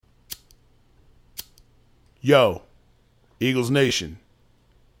Yo, Eagles Nation,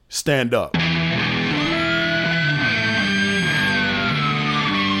 stand up.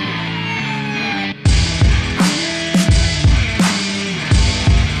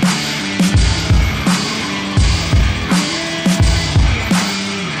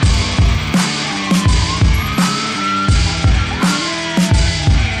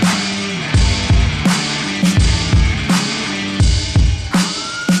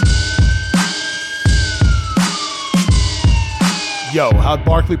 Yo, how'd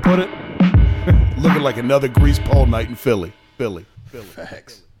Barkley put it? Looking like another grease pole night in Philly.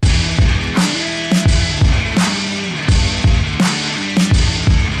 Facts.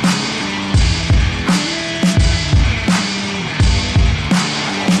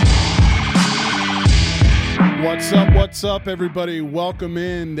 What's up, everybody? Welcome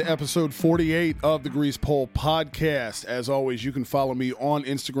in to episode 48 of the Grease Pole Podcast. As always, you can follow me on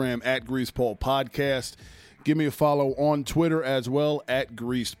Instagram at Grease Pole Podcast. Give me a follow on Twitter as well at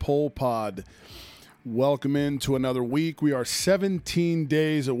Greased Pole Pod. Welcome into another week. We are 17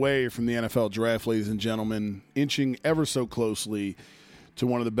 days away from the NFL Draft, ladies and gentlemen, inching ever so closely to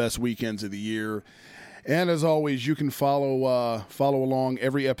one of the best weekends of the year. And as always, you can follow along.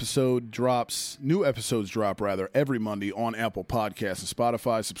 Every episode drops, new episodes drop every Monday on Apple Podcasts and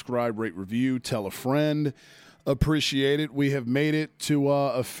Spotify. Subscribe, rate, review, tell a friend. Appreciate it. We have made it to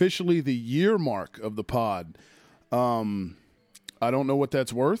officially the year mark of the pod. I don't know what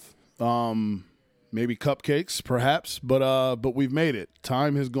that's worth. Maybe cupcakes, perhaps, but we've made it.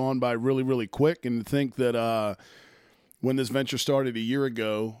 Time has gone by really, really quick, and to think that when this venture started a year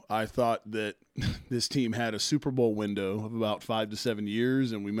ago, I thought that this team had a Super Bowl window of about 5 to 7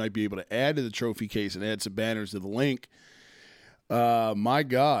 years, and we might be able to add to the trophy case and add some banners to the link. My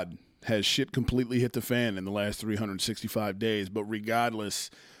God. Has shit completely hit the fan in the last 365 days. But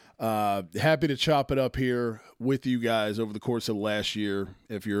regardless, happy to chop it up here with you guys over the course of the last year.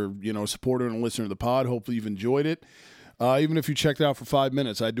 If you're, a supporter and a listener of the pod, hopefully you've enjoyed it. Even if you checked out for 5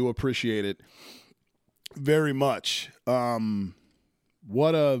 minutes, I do appreciate it very much.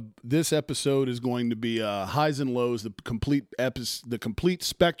 This episode is going to be highs and lows, the complete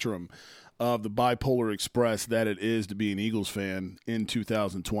spectrum of the bipolar express that it is to be an Eagles fan in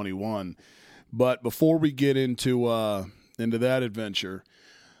 2021. But before we get into that adventure,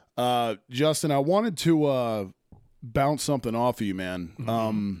 Justin, I wanted to bounce something off of you, man.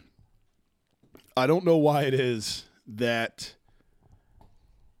 Mm-hmm. I don't know why it is that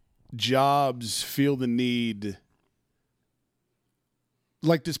jobs feel the need.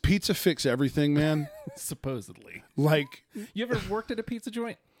 Like, does pizza fix everything, man? Supposedly. Like, you ever worked at a pizza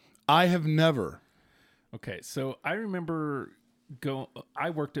joint? I have never. Okay, so I remember I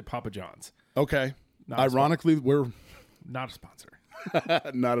worked at Papa John's. Okay. Ironically, we're not a sponsor.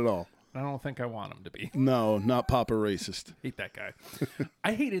 Not at all. I don't think I want him to be. No, not Papa racist. Hate that guy.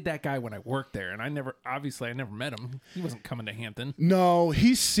 I hated that guy when I worked there, and I never met him. He wasn't coming to Hampton. No,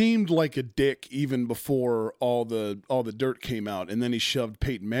 he seemed like a dick even before all the dirt came out, and then he shoved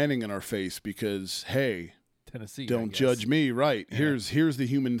Peyton Manning in our face because, hey, Tennessee. Don't judge me, right? Yeah. Here's the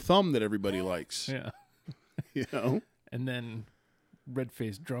human thumb that everybody likes. Yeah. And then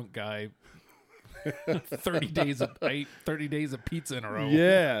red-faced drunk guy 30 days of pizza in a row.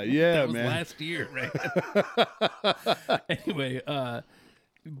 Yeah, that was man. Last year, right? Anyway,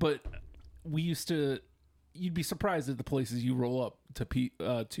 but we used to you'd be surprised at the places you roll up to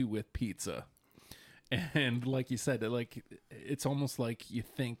with pizza. And like you said, it's almost like you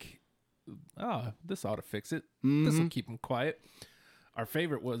think, this ought to fix it. Mm-hmm. This will keep them quiet. Our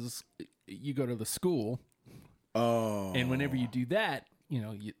favorite was you go to the school. Oh. And whenever you do that,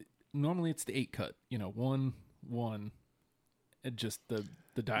 normally it's the 8 cut. 1, and just the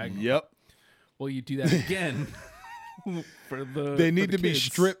diagonal. Yep. Well, you do that again They need to be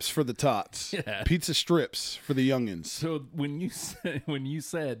strips for the tots. Yeah. Pizza strips for the youngins. So when you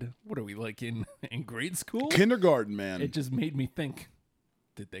said, what are we like in grade school? Kindergarten, man. It just made me think,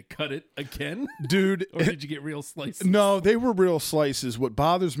 did they cut it again? Dude. Or did you get real slices? No, they were real slices. What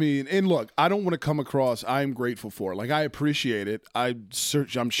bothers me, and look, I don't want to come across, I'm grateful for it. Like, I appreciate it. I'm sure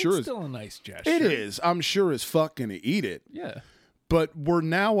it's still a nice gesture. It is. I'm sure as fuck going to eat it. Yeah. But we're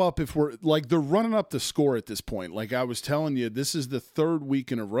now up, they're running up the score at this point. Like I was telling you, this is the third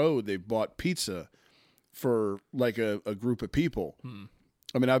week in a row they've bought pizza for like a group of people.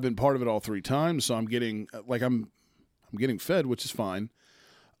 I mean, I've been part of it all 3 times, so I'm getting fed, which is fine.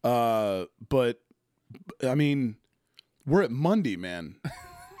 But I mean, we're at Monday, man.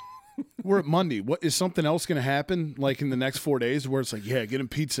 We're at Monday. What is something else going to happen like in the next 4 days where it's like, yeah, get him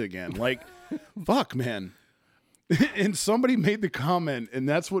pizza again? Like, fuck, man. And somebody made the comment, and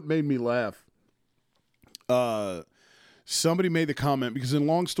that's what made me laugh. Somebody made the comment, because in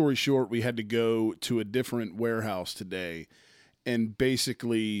long story short, we had to go to a different warehouse today and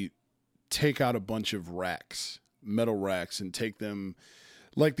basically take out a bunch of racks, metal racks, and take them,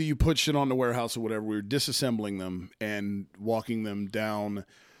 like you put shit on the warehouse or whatever. We were disassembling them and walking them down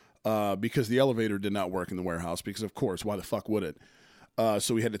because the elevator did not work in the warehouse, because, of course, why the fuck would it?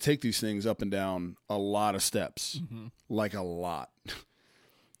 So we had to take these things up and down a lot of steps, like a lot.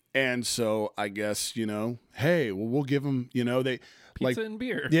 And so I guess, hey, well, we'll give them, they pizza and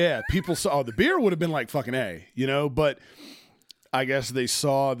beer. Yeah, people saw the beer would have been like fucking A, but I guess they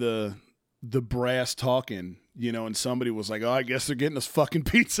saw the brass talking, and somebody was like, oh, I guess they're getting us fucking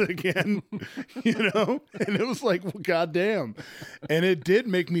pizza again, and it was like, well, goddamn. And it did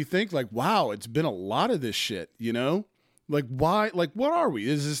make me think, like, wow, it's been a lot of this shit, like, why, like, what are we?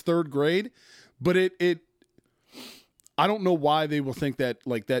 Is this third grade? But I don't know why they will think that,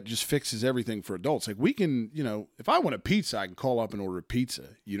 like, that just fixes everything for adults. Like, we can, if I want a pizza, I can call up and order a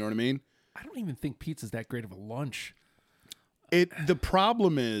pizza. You know what I mean? I don't even think pizza's that great of a lunch. The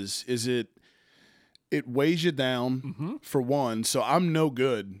problem is it weighs you down, for one. So I'm no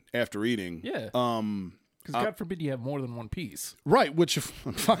good after eating. Yeah. Because God forbid you have more than one piece. Right. Which,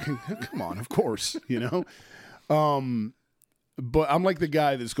 fucking, come on, of course, But I'm like the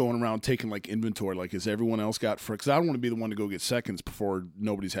guy that's going around taking, like, inventory. Like, has everyone else got first? Because I don't want to be the one to go get seconds before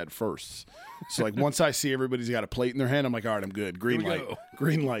nobody's had firsts. So, like, once I see everybody's got a plate in their hand, I'm like, all right, I'm good. Green light.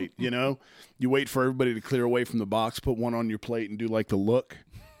 Green light, You wait for everybody to clear away from the box, put one on your plate, and do, like, the look,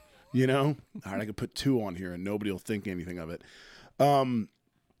 All right, I can put two on here, and nobody will think anything of it.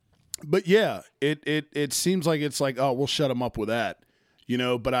 But, yeah, it seems like it's like, oh, we'll shut them up with that,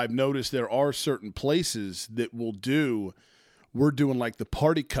 But I've noticed there are certain places that will do... We're doing like the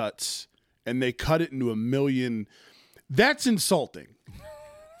party cuts, and they cut it into a million. That's insulting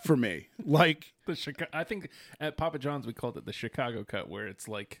for me. Like, I think at Papa John's we called it the Chicago cut, where it's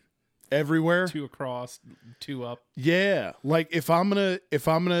like everywhere, 2 across, 2 up. Yeah, like if I'm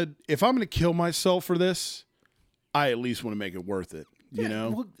gonna kill myself for this, I at least want to make it worth it.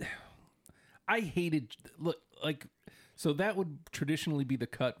 Well, I hated so that would traditionally be the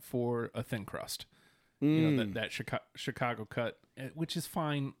cut for a thin crust. That Chicago cut, which is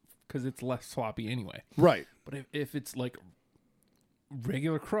fine because it's less sloppy anyway. Right. But if it's like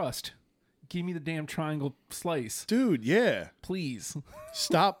regular crust, give me the damn triangle slice. Dude, yeah. Please.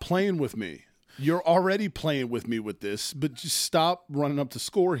 Stop playing with me. You're already playing with me with this, but just stop running up the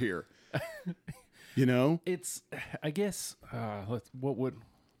score here. It's, I guess,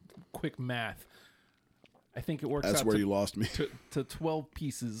 quick math. I think it works out. That's where you lost me. To 12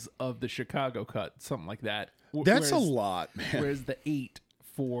 pieces of the Chicago cut, something like that. That's a lot, man. Whereas the 8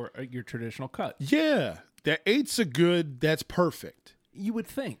 for your traditional cut. Yeah. That 8's that's perfect. You would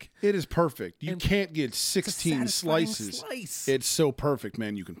think. It is perfect. You can't get 16 slices. It's so perfect,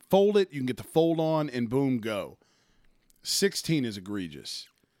 man. You can fold it, you can get the fold on, and boom, go. 16 is egregious.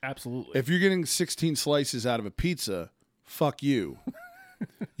 Absolutely. If you're getting 16 slices out of a pizza, fuck you.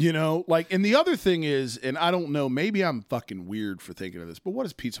 And the other thing is, and I don't know, maybe I'm fucking weird for thinking of this, but what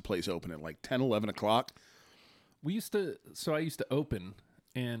does pizza place open at, like 10, 11 o'clock? I used to open,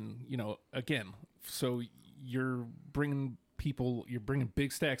 and, again, so you're bringing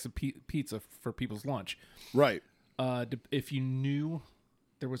big stacks of pizza for people's lunch. Right. If you knew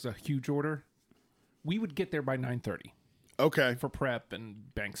there was a huge order, we would get there by 9:30. Okay. For prep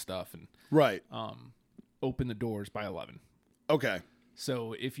and bank stuff, and right. Open the doors by 11. Okay.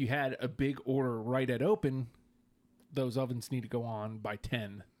 So if you had a big order right at open, those ovens need to go on by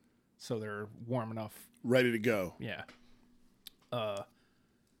 10, so they're warm enough. Ready to go. Yeah.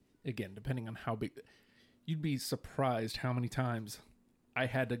 Again, depending on how big... You'd be surprised how many times I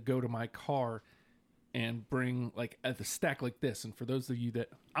had to go to my car and bring, like, a stack like this. And for those of you that...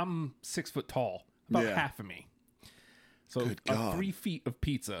 I'm 6 foot tall. About half of me. So 3 feet of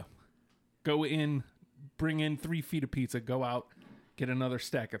pizza. Go in, bring in 3 feet of pizza, go out... Get another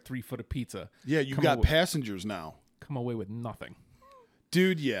stack of 3 foot of pizza. Yeah, you got passengers now. Come away with nothing.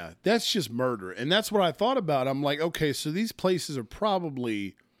 Dude, yeah, that's just murder. And that's what I thought about. I'm like, okay, so these places are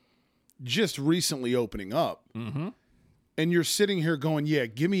probably just recently opening up. Mm-hmm. And you're sitting here going, yeah,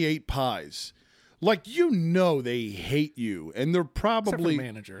 give me 8 pies. Like, they hate you. And they're probably... Except for the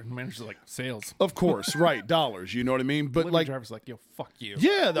manager. The manager's like, sales. Of course, right, dollars, you know what I mean? But the driver's like, yo, fuck you.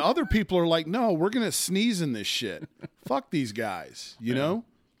 Yeah, the other people are like, no, we're going to sneeze in this shit. Fuck these guys, you know?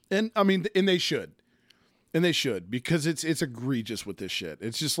 And, I mean, and they should. And they should, because it's egregious with this shit.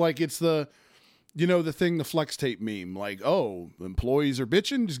 It's just like, it's the thing, the flex tape meme. Like, oh, employees are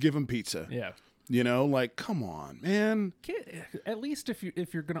bitching, just give them pizza. Yeah. You know, like, come on, man. At least if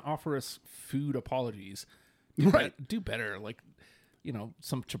you're gonna offer us food apologies, Right. do better. Like, you know,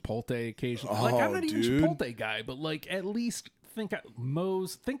 some Chipotle occasionally. Oh, Like, I'm not even a dude. Chipotle guy, but like, at least think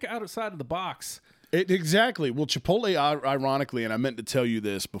outside of the box. Exactly. Well, Chipotle, ironically, and I meant to tell you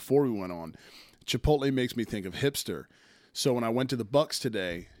this before we went on, Chipotle makes me think of hipster. So when I went to the Bucks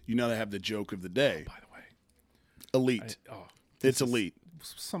today, you know they have the joke of the day. By the way, Elite. It's elite.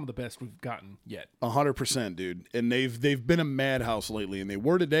 Some of the best we've gotten yet. 100%, dude. And they've been a madhouse lately, and they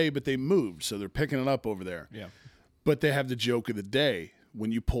were today, but they moved, so they're picking it up over there. Yeah. But they have the joke of the day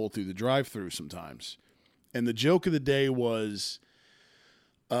when you pull through the drive-thru sometimes. And the joke of the day was,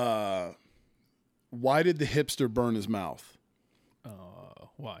 why did the hipster burn his mouth?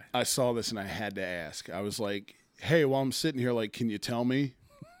 Why? I saw this and I had to ask. I was like, hey, while I'm sitting here, like, can you tell me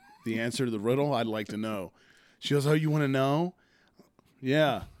the answer to the riddle? I'd like to know. She goes, oh, you want to know?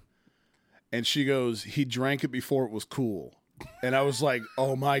 Yeah. And she goes, he drank it before it was cool. And I was like,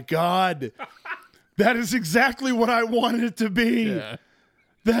 oh my God. That is exactly what I wanted it to be. Yeah.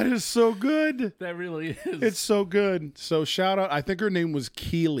 That is so good. That really is. It's so good. So shout out. I think her name was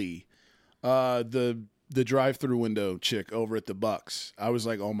Keely, the drive-through window chick over at the Bucks. I was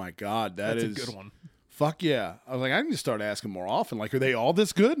like, oh my God, That's a good one. Fuck yeah. I was like, I need to start asking more often. Like, are they all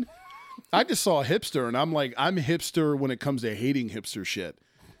this good? I just saw a hipster, and I'm like, I'm hipster when it comes to hating hipster shit.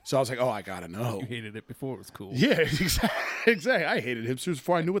 So I was like, oh, I gotta know. You hated it before it was cool. Yeah, exactly. I hated hipsters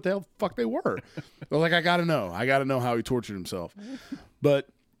before I knew what the hell the fuck they were. I was like, I gotta know. I gotta know how he tortured himself. But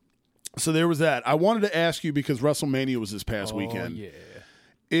so there was that. I wanted to ask you because WrestleMania was this past weekend. Yeah.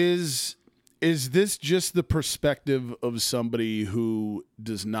 Is this just the perspective of somebody who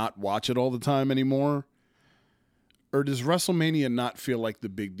does not watch it all the time anymore? Or does WrestleMania not feel like the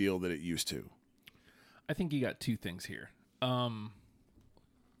big deal that it used to? I think you got two things here.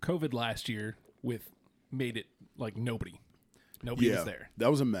 COVID last year made it like nobody was there. That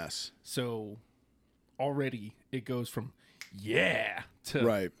was a mess. So already it goes from to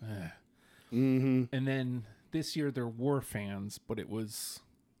Right. Mm-hmm. And then this year there were fans, but it was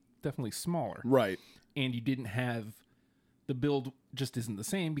definitely smaller. Right. And you didn't have the build just isn't the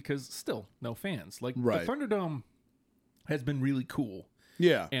same because still no fans. Like Right. the Thunderdome has been really cool.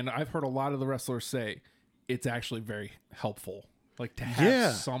 Yeah. And I've heard a lot of the wrestlers say it's actually very helpful. Like to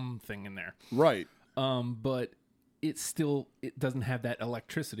have something in there. Right. But it doesn't have that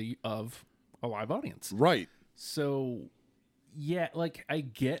electricity of a live audience. Right. So yeah, like I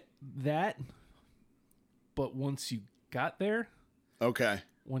get that. But once you got there, Okay.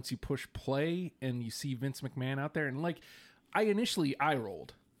 once you push play and you see Vince McMahon out there, and like I initially eye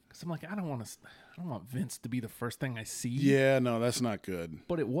rolled because I'm like, I don't want Vince to be the first thing I see. Yeah, no, that's not good.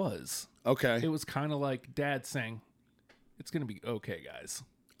 But it was. Okay. It was kind of like Dad saying, it's going to be okay, guys.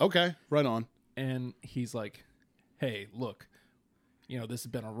 Okay, right on. And he's like, hey, look, this has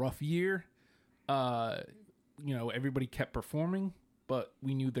been a rough year. Everybody kept performing, but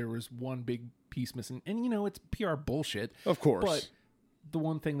we knew there was one big piece missing. And, it's PR bullshit. Of course. But the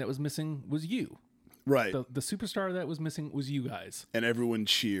one thing that was missing was you. Right. The superstar that was missing was you guys. And everyone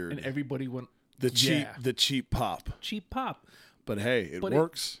cheered. And everybody went, the cheap pop. Cheap pop. But hey, it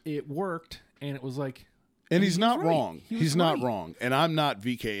works. It worked, and it was like... And he's not wrong. He's not right. wrong. And I'm not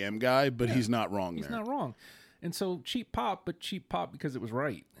VKM guy, but he's not wrong there. He's not wrong. And so cheap pop, but cheap pop because it was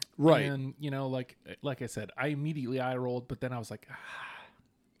right. Right. And, like I said, I immediately eye rolled, but then I was like,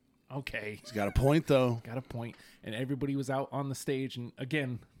 okay. He's got a point, though. Got a point. And everybody was out on the stage. And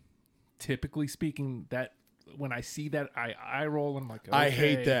again, typically speaking, that when I see that, I eye roll and I'm like, okay. I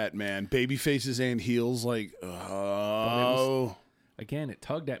hate that, man. Baby faces and heels, like, oh. Again, it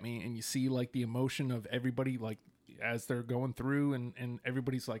tugged at me, and you see like the emotion of everybody, like as they're going through, and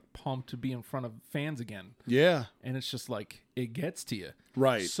everybody's like pumped to be in front of fans again. Yeah, and it's just like it gets to you,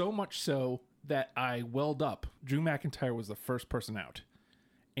 right? So much so that I welled up. Drew McIntyre was the first person out,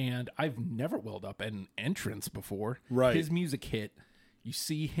 and I've never welled up at an entrance before. Right, his music hit. You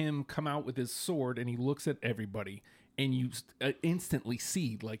see him come out with his sword, and he looks at everybody, and you instantly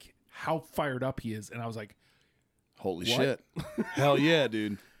see like how fired up he is. And I was like, holy shit. Hell yeah,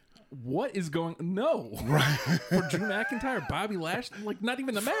 dude. What is going... No. Right. For Drew McIntyre, Bobby Lashley, like not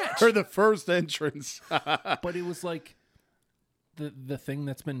even the match. For the first entrance. But it was like the thing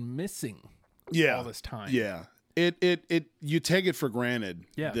that's been missing all this time. Yeah. It you take it for granted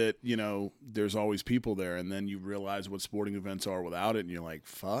that, there's always people there, and then you realize what sporting events are without it, and you're like,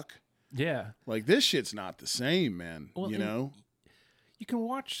 fuck. Yeah. Like, this shit's not the same, man. Well, you can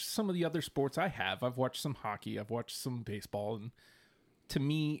watch some of the other sports I have. I've watched some hockey. I've watched some baseball. And to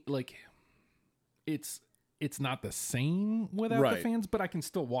me, like, it's not the same without the fans, but I can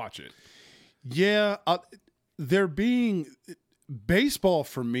still watch it. Yeah, baseball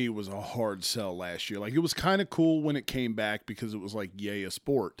for me was a hard sell last year. Like, it was kind of cool when it came back because it was like, yay, a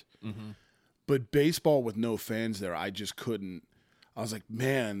sport. Mm-hmm. But baseball with no fans there, I just couldn't. I was like,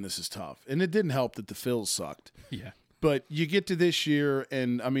 man, this is tough. And it didn't help that the Phils sucked. Yeah. But you get to this year,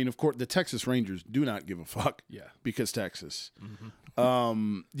 and I mean, of course, the Texas Rangers do not give a fuck. Yeah. Because Texas.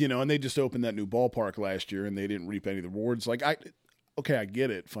 Mm-hmm. You know, and they just opened that new ballpark last year, and they didn't reap any of the rewards. Like, I get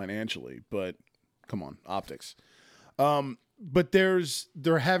it financially, but come on, optics. But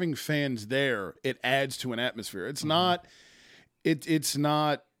they're having fans there. It adds to an atmosphere. It's not it's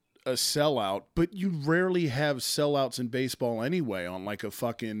not a sellout, but you rarely have sellouts in baseball anyway on like a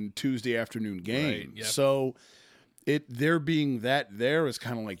fucking Tuesday afternoon game. Right, yep. So there being that there is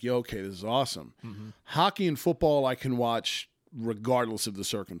kind of like, yo, okay, this is awesome. Mm-hmm. Hockey and football I can watch regardless of the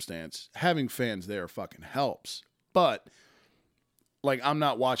circumstance. Having fans there fucking helps. But like, I'm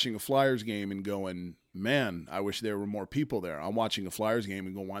not watching a Flyers game and going, man, I wish there were more people there. I'm watching a Flyers game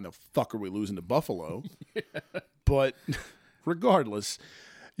and going, why the fuck are we losing to Buffalo? Yeah. But regardless,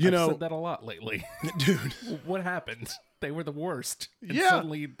 I've said that a lot lately. Dude. What happened? They were the worst. And yeah.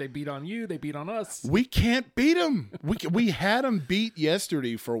 Suddenly they beat on you. They beat on us. We can't beat them. We had them beat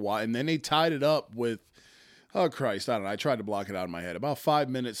yesterday for a while, and then they tied it up with, oh, Christ, I don't know. I tried to block it out in my head. About 5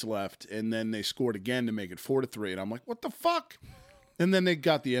 minutes left, and then they scored again to make it 4-3, and I'm like, what the fuck? And then they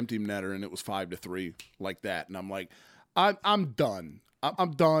got the empty netter, and it was 5-3 like that. And I'm like, I'm done.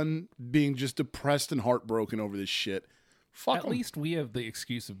 I'm done being just depressed and heartbroken over this shit. Fuck At 'em. least we have the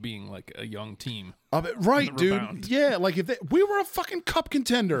excuse of being like a young team. Right, dude. Rebound. Yeah, like we were a fucking cup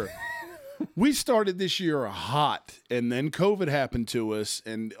contender. We started this year hot, and then COVID happened to us,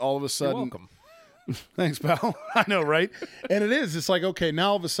 and all of a sudden... You're welcome. Thanks, pal. I know, right? And it is. It's like, okay, now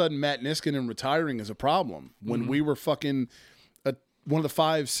all of a sudden Matt Niskanen retiring is a problem when we were fucking... one of the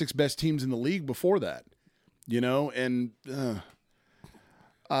 5-6 best teams in the league before that, you know, and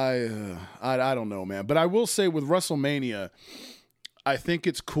I don't know, man. But I will say with WrestleMania, I think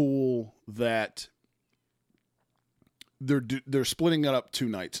it's cool that they're splitting it up 2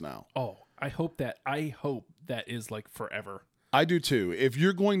 nights now. Oh, I hope that is like forever. I do too. If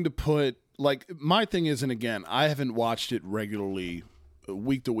you're going to put, like, my thing is, and again, I haven't watched it regularly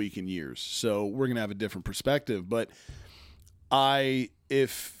week to week in years, so we're gonna have a different perspective, but.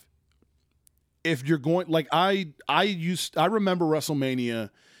 If you're going, like, I remember WrestleMania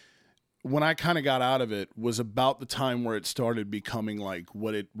when I kind of got out of it was about the time where it started becoming like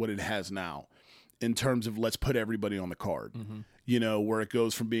what it has now in terms of let's put everybody on the card, you know, where it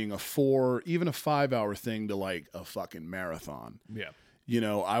goes from being a 4, even a 5-hour thing to like a fucking marathon. Yeah. You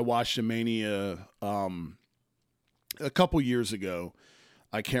know, I watched a Mania a couple years ago.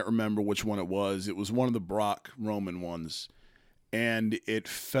 I can't remember which one it was. It was one of the Brock Roman ones. And it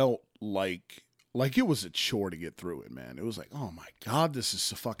felt like it was a chore to get through it, man. It was like, oh my God, this is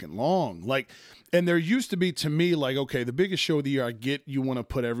so fucking long. Like, and there used to be, to me, like, okay, the biggest show of the year, I get you want to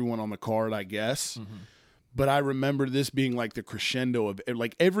put everyone on the card, I guess. Mm-hmm. But I remember this being like the crescendo of,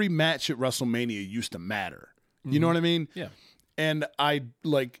 like, every match at WrestleMania used to matter. You know what I mean? Yeah. And I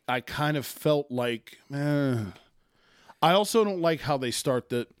kind of felt like, I also don't like how they start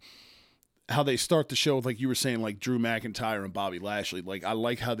the show with, like you were saying, like Drew McIntyre and Bobby Lashley. Like, I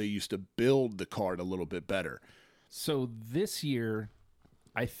like how they used to build the card a little bit better. So this year,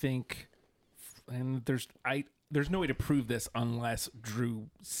 I think, and there's no way to prove this unless Drew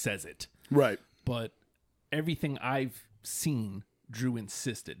says it. Right. But everything I've seen, Drew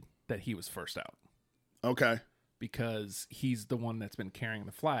insisted that he was first out. Okay. Because he's the one that's been carrying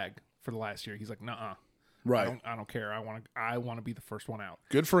the flag for the last year. He's like, nuh-uh. Right. I don't care. I want to be the first one out.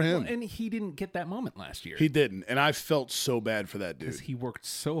 Good for him. Well, and he didn't get that moment last year. He didn't. And I felt so bad for that dude. Because he worked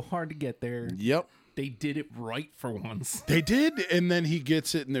so hard to get there. Yep. They did it right for once. They did. And then he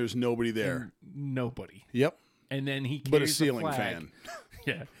gets it and there's nobody there. And nobody. Yep. And then he carries but a ceiling the flag. fan.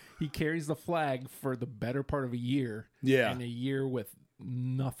 Yeah. He carries the flag for the better part of a year. Yeah. And a year with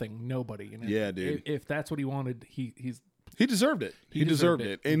nothing, nobody. And yeah, dude. If that's what he wanted, he deserved it. He deserved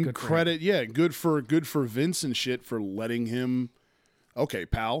it. And good credit, good for Vince and shit for letting him, okay,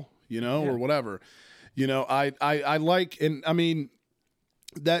 pal, you know, or whatever. You know, I like, and I mean,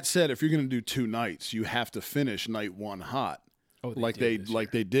 that said, if you're going to do 2 nights, you have to finish night 1 hot. Oh, like they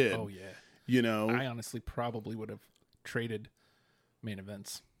did. Oh yeah. You know, I honestly probably would have traded main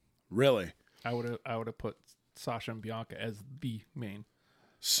events. Really? I would have put Sasha and Bianca as the main.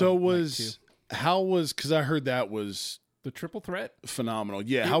 So because I heard that was the triple threat phenomenal.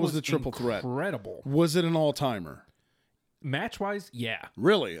 Yeah, how was the triple threat? Incredible. Was it an all-timer? Match-wise, yeah.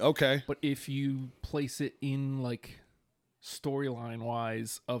 Really? Okay. But if you place it in like storyline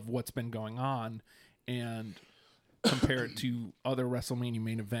wise of what's been going on and compare it to other WrestleMania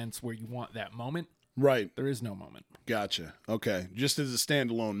main events where you want that moment. Right. There is no moment. Gotcha. Okay. Just as a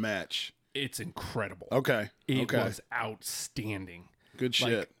standalone match. It's incredible. Okay. It was outstanding. Good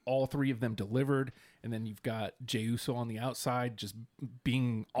shit. Like, all three of them delivered, and then you've got Jey Uso on the outside just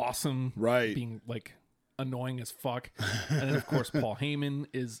being awesome. Right. Being, like, annoying as fuck. And then, of course, Paul Heyman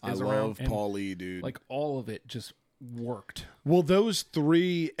is I around. love Paul Lee, dude. Like, all of it just worked. Well, those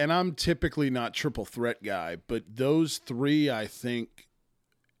three, and I'm typically not triple threat guy, but those three, I think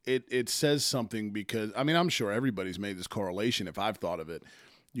it says something because, I mean, I'm sure everybody's made this correlation if I've thought of it.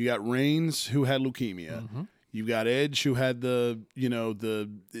 You got Reigns, who had leukemia. Mm-hmm. You've got Edge, who had him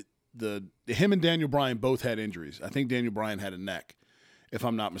and Daniel Bryan both had injuries. I think Daniel Bryan had a neck, if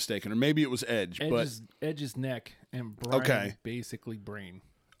I'm not mistaken, or maybe it was Edge. Edge's neck and Bryan basically brain.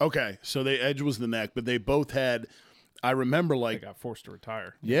 Okay, so Edge was the neck, but they both had. I remember, like, they got forced to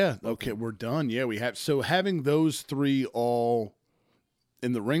retire. Yeah. Okay, we're done. Yeah, we have. So having those three all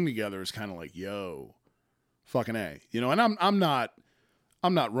in the ring together is kind of like, yo, fucking A. And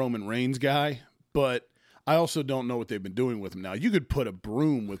I'm not Roman Reigns guy, but I also don't know what they've been doing with him now. You could put a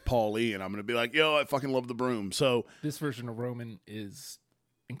broom with Paul Lee, and I'm going to be like, yo, I fucking love the broom. So this version of Roman is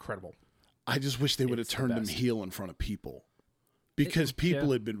incredible. I just wish they would have turned him heel in front of people, because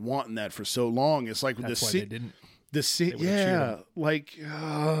people had been wanting that for so long. It's like that's why they didn't. Like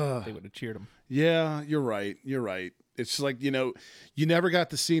they would have cheered him. Yeah, you're right. It's like, you never got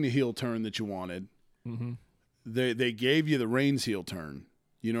the Cena heel turn that you wanted. Mm-hmm. They gave you the Reigns heel turn.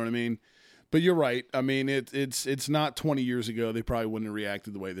 You know what I mean? But you're right. I mean, it's not 20 years ago. They probably wouldn't have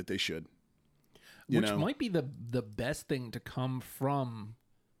reacted the way that they should. Which might be the best thing to come from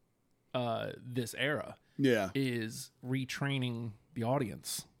this era. Yeah, is retraining the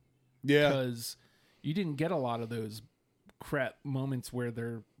audience. Yeah, because you didn't get a lot of those crap moments where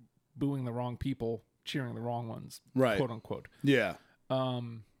they're booing the wrong people, cheering the wrong ones, right? Quote unquote. Yeah.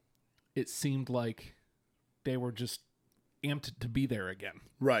 It seemed like they were just amped to be there again.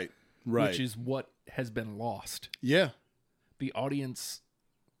 Right. Which is what has been lost. Yeah. The audience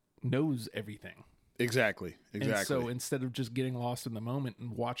knows everything. Exactly. And so instead of just getting lost in the moment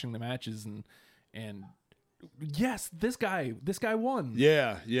and watching the matches and yes, this guy won.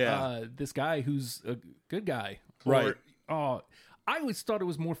 Yeah. This guy who's a good guy. Right. I always thought it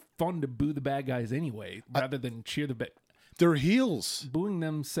was more fun to boo the bad guys anyway, rather than cheer the bad. They're heels. Booing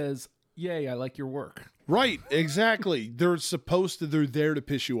them says, yay, I like your work. Right, exactly. They're there to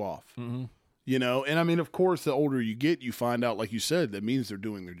piss you off. Mm-hmm. And I mean, of course, the older you get, you find out, like you said, that means they're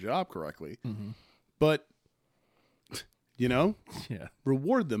doing their job correctly. Mm-hmm. But, yeah,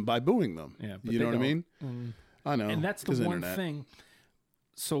 reward them by booing them. Yeah, you know what I mean? I know. And that's the one thing.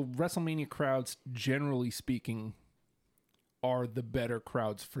 So WrestleMania crowds, generally speaking, are the better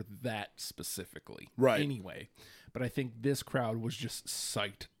crowds for that specifically. Right. Anyway, but I think this crowd was just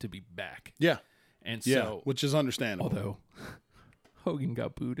psyched to be back. Yeah. And so, which is understandable. Although Hogan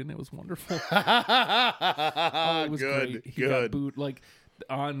got booed and it was wonderful. It was good, great. He got booed like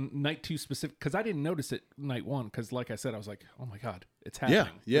on night 2 specific, because I didn't notice it night 1 because, like I said, I was like, oh my god, it's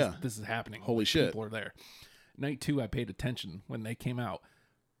happening. Yeah. This is happening. Holy shit. People are there. Night 2, I paid attention when they came out.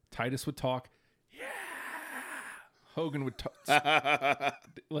 Titus would talk. Yeah. Hogan would talk.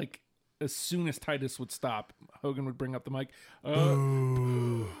 Like, as soon as Titus would stop, Hogan would bring up the mic.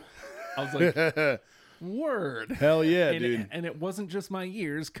 I was like, word. Hell yeah, dude. And it wasn't just my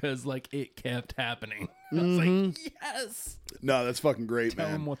ears, because, like, it kept happening. I was like, yes. No, that's fucking great, Tell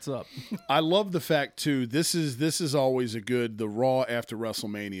man. him what's up. I love the fact, too, this is always the Raw after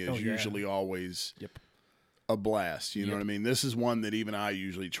WrestleMania is usually always a blast. You know what I mean? This is one that even I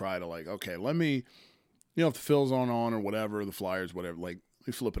usually try to, like, okay, let me, if the Phil's on or whatever, the Flyers, whatever, like, let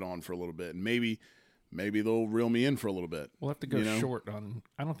me flip it on for a little bit. And maybe they'll reel me in for a little bit. We'll have to go short on.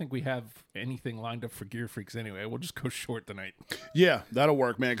 I don't think we have anything lined up for Gear Freaks anyway. We'll just go short tonight. Yeah, that'll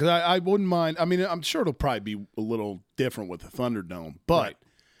work, man. Because I wouldn't mind. I mean, I'm sure it'll probably be a little different with the Thunderdome, but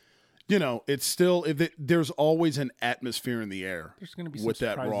it's still there's always an atmosphere in the air. There's going to be some with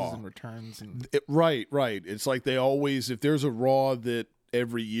that surprises Raw and returns, and right. It's like they always, if there's a Raw that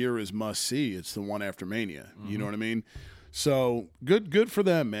every year is must see, it's the one after Mania. You know what I mean? So good for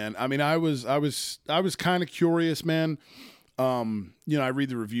them, man. I mean, I was kind of curious, man. I read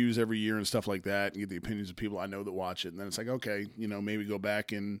the reviews every year and stuff like that, and get the opinions of people I know that watch it, and then it's like, okay, maybe go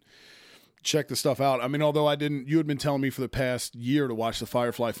back and check the stuff out. I mean, although you had been telling me for the past year to watch the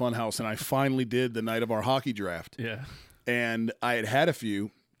Firefly Funhouse, and I finally did the night of our hockey draft. Yeah, and I had a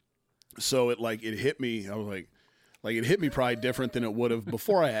few, so it hit me. I was like it hit me probably different than it would have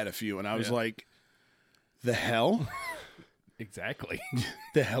before I had a few, and I was like, the hell. Exactly.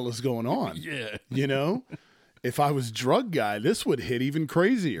 The hell is going on? Yeah. You know, if I was drug guy, this would hit even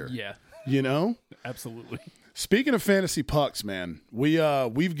crazier. Yeah. You know, absolutely. Speaking of fantasy pucks, man, we've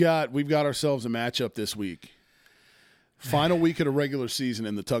got ourselves a matchup this week. Final week of the regular season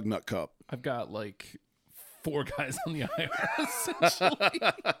in the Tug Nut Cup. I've got like 4 guys on the IR, essentially.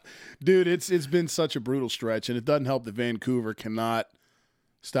 Dude, it's been such a brutal stretch, and it doesn't help that Vancouver cannot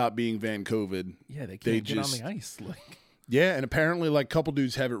stop being Vancouver. Yeah, they can't get on the ice. Like, yeah, and apparently, like, a couple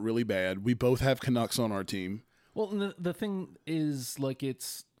dudes have it really bad. We both have Canucks on our team. Well, and the thing is, like,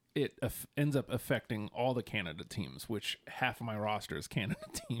 it ends up affecting all the Canada teams, which half of my roster is Canada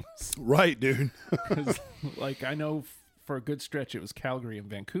teams. Right, dude. Like, I know for a good stretch, it was Calgary and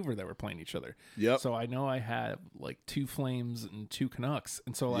Vancouver that were playing each other. Yep. So I know I had like 2 Flames and 2 Canucks.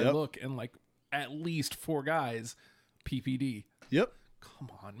 And so I look and like at least 4 guys, PPD. Yep.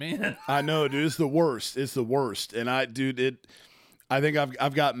 Come on, man. I know, dude. It's the worst. It's the worst. And I think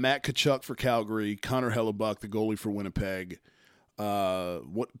I've got Matt Tkachuk for Calgary, Connor Hellebuck, the goalie for Winnipeg.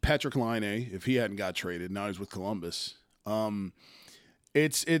 Patrick Laine, if he hadn't got traded, now he's with Columbus.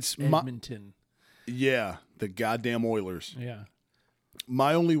 It's Edmonton. Yeah, the goddamn Oilers. Yeah.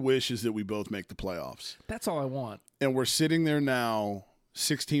 My only wish is that we both make the playoffs. That's all I want. And we're sitting there now.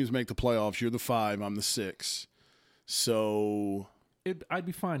 6 teams make the playoffs. You're the 5. I'm the 6. So I'd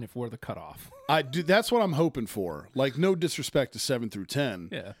be fine if we're the cutoff. That's what I'm hoping for. Like, no disrespect to 7 through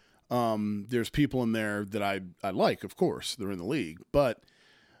 10. Yeah. There's people in there that I like, of course. They're in the league. But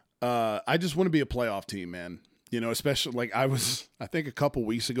I just want to be a playoff team, man. You know, especially like I think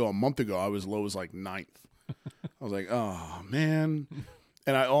a month ago, I was low as like 9th. I was like, oh, man.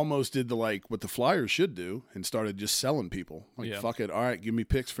 And I almost did what the Flyers should do and started just selling people. Like, fuck it. All right, give me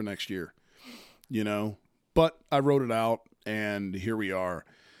picks for next year. You know? But I wrote it out, and here we are.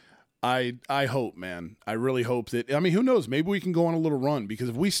 I hope, man. I really hope that – I mean, who knows? Maybe we can go on a little run because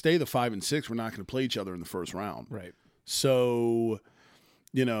if we stay the 5 and 6, we're not going to play each other in the first round. Right. So –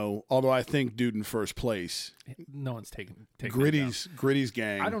 you know, although I think dude in first place. No one's taking Gritty's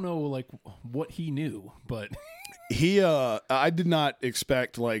gang. I don't know, like, what he knew, but. I did not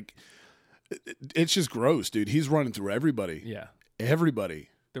expect, like, it's just gross, dude. He's running through everybody. Yeah. Everybody.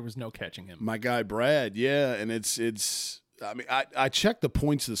 There was no catching him. My guy, Brad, yeah. And it's, I mean, I checked the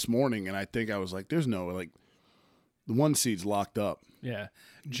points this morning, and I think I was like, there's no, like, the 1 seed's locked up. Yeah.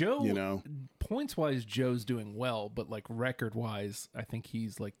 Joe, you know, points-wise, Joe's doing well, but, like, record-wise, I think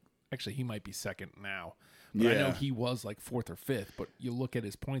he's, like, actually, he might be second now. But I know he was, like, 4th or 5th, but you look at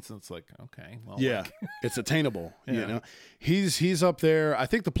his points, and it's like, okay, well. Yeah, like, it's attainable, you know. He's up there. I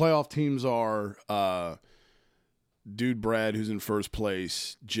think the playoff teams are dude Brad, who's in first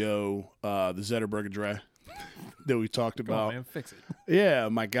place, Joe, the Zetterberg Dre that we talked about. Come on, man, fix it. Yeah,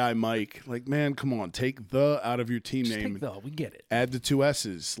 my guy Mike. Like, man, come on, take the out of your team Just name. Take the, we get it. Add the 2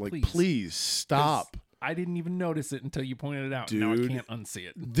 S's. Like, please stop. I didn't even notice it until you pointed it out. Dude, now I can't unsee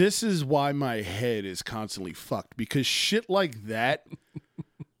it. This is why my head is constantly fucked, because shit like that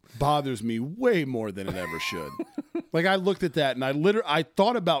bothers me way more than it ever should. Like, I looked at that and I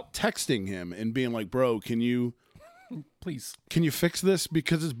thought about texting him and being like, bro, can you fix this?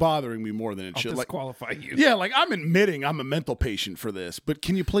 Because it's bothering me more than it should. I'll disqualify you. Yeah, like, I'm admitting I'm a mental patient for this, but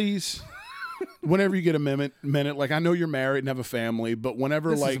can you please, whenever you get a minute, like, I know you're married and have a family, but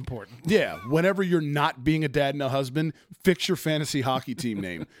whenever, this like, is important. Yeah, whenever you're not being a dad and a husband, fix your fantasy hockey team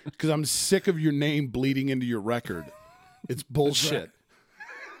name, because I'm sick of your name bleeding into your record. It's bullshit.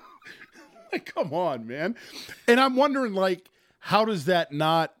 Like, come on, man. And I'm wondering, like, how does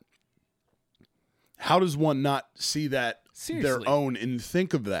one not see that their own and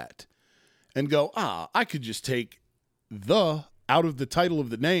think of that and go, I could just take the out of the title of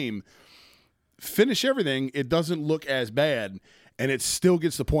the name, finish everything. It doesn't look as bad, and it still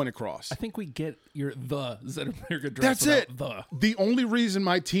gets the point across. I think we get your the Zetterberg. That's it. The only reason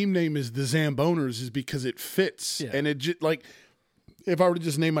my team name is the Zamboners is because it fits. Yeah. And it just, like, if I were to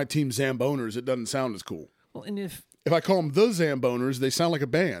just name my team Zamboners, it doesn't sound as cool. Well, and if I call them the Zamboners, they sound like a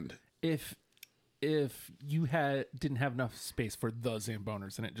band. If you didn't have enough space for the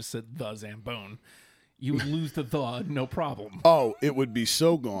Zamboners and it just said the Zambone, you would lose the no problem. Oh, it would be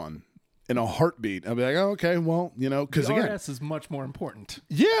so gone in a heartbeat. I'd be like, oh, okay, well, you know, because again, RS is much more important.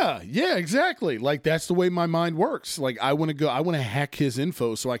 Yeah, exactly. Like, that's the way my mind works. Like, I want to hack his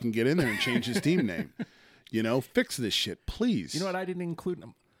info so I can get in there and change his team name. You know, fix this shit, please. You know what? I didn't include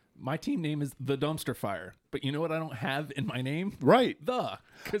my team name is the Dumpster Fire, but you know what I don't have in my name? Right.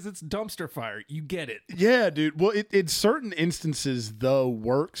 Because it's Dumpster Fire. You get it. Yeah, dude. Well, in certain instances, the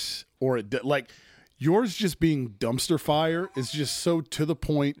works, or like yours just being Dumpster Fire is just so to the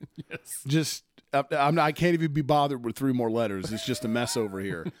point. Yes. Just I can't even be bothered with 3 more letters. It's just a mess over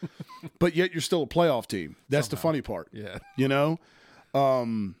here. But yet you're still a playoff team. That's the funny part. Yeah. You know?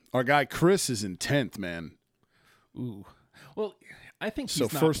 Our guy Chris is in 10th, man. Ooh. Well, I think he's so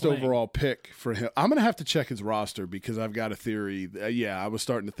not first playing. overall pick for him. I'm going to have to check his roster because I've got a theory. I was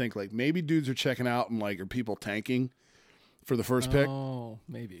starting to think like maybe dudes are checking out and like are people tanking for the first pick? Oh,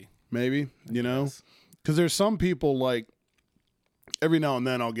 maybe. Maybe, you know? Because there's some people like every now and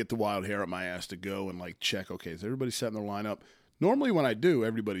then I'll get the wild hair up my ass to go and like check, okay, is everybody setting their lineup? Normally when I do,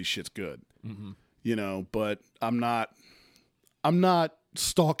 everybody's shit's good. Mm-hmm. You know, but I'm not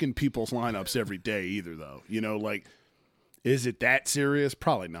stalking people's lineups every day either though. You know, like is it that serious?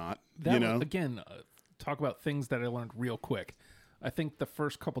 Probably not. That you know? Again, talk about things that I learned real quick. I think the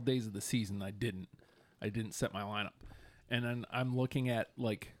first couple days of the season I didn't set my lineup. And then I'm looking at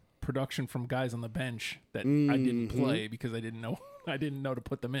like production from guys on the bench that I didn't play because I didn't know to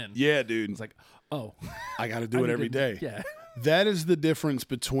put them in. Yeah, dude. It's like, oh, I got to do it every day. Yeah. That is the difference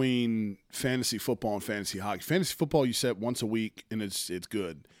between fantasy football and fantasy hockey. Fantasy football you set once a week and it's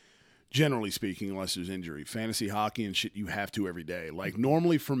good. Generally speaking, unless there's injury. Fantasy hockey and shit you have to every day. Like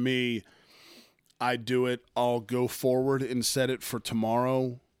normally for me, I do it. I'll go forward and set it for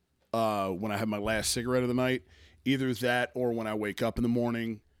tomorrow when I have my last cigarette of the night. Either that or when I wake up in the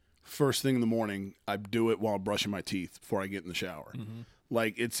morning, first thing in the morning, I do it while I'm brushing my teeth before I get in the shower. Mm-hmm.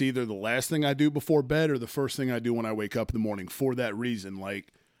 Like it's either the last thing I do before bed or the first thing I do when I wake up in the morning for that reason. Like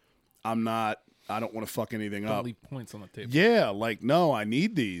I don't want to fuck anything up. Leave points on the table. Yeah, like no, I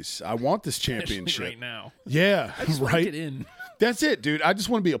need these. I want this championship right now. Yeah, I just right. want to get in. That's it, dude. I just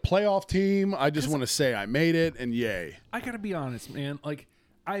want to be a playoff team. I just want to say I made it, and yay. I gotta be honest, man. Like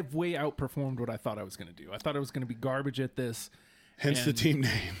I've way outperformed what I thought I was going to do. I thought I was going to be garbage at this. Hence the team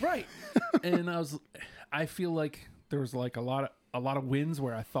name, right? And I feel like there was like a lot of wins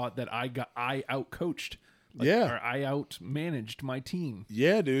where I thought that I outcoached. Like, yeah, or I outmanaged my team.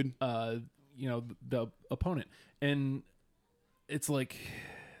 Yeah, dude. You know, the opponent. And it's like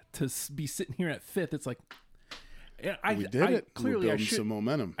to be sitting here at 5th, it's like we did it. Clearly, we're building some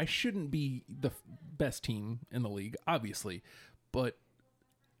momentum. I shouldn't be the best team in the league, obviously, but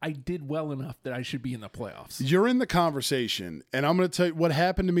I did well enough that I should be in the playoffs. You're in the conversation, and I'm going to tell you what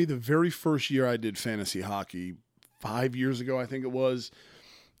happened to me the very first year I did fantasy hockey, 5 years ago, I think it was.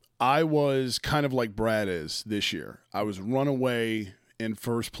 I was kind of like Brad is this year. I was run away in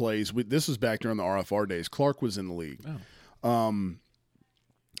first place. This was back during the RFR days. Clark was in the league. Oh.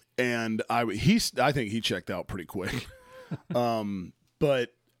 And I think he checked out pretty quick.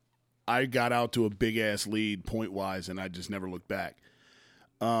 But I got out to a big-ass lead point-wise, and I just never looked back.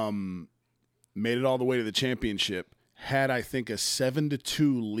 Made it all the way to the championship. Had, I think, a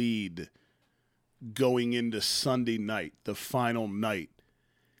 7-2 lead going into Sunday night, the final night.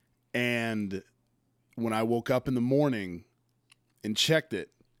 And when I woke up in the morning and checked it,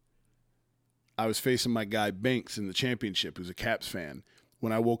 I was facing my guy Banks in the championship, who's a Caps fan.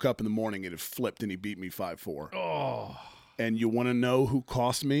 When I woke up in the morning, it had flipped and he beat me 5-4. Oh. And you want to know who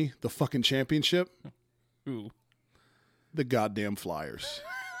cost me the fucking championship? Who? The goddamn Flyers.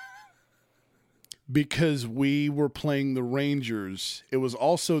 Because we were playing the Rangers. It was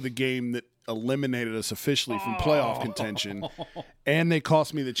also the game that eliminated us officially from playoff contention. And they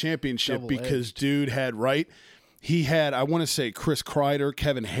cost me the championship because dude had, right? He had, I want to say, Chris Kreider,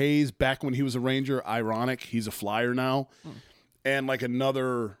 Kevin Hayes, back when he was a Ranger. Ironic, he's a Flyer now. And like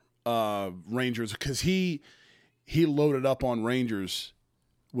another Rangers, because he loaded up on Rangers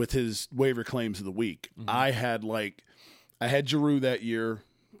with his waiver claims of the week. Mm-hmm. I had Giroux that year.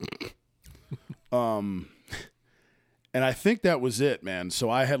 And I think that was it, man. So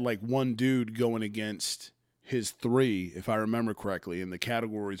I had like one dude going against his 3, if I remember correctly, and the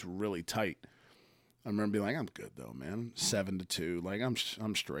categories were really tight. I remember being like, I'm good though, man. 7-2. Like I'm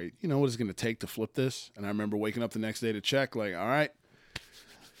straight. You know what it's going to take to flip this? And I remember waking up the next day to check, like, all right,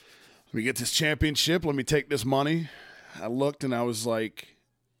 let me get this championship. Let me take this money. I looked and I was like,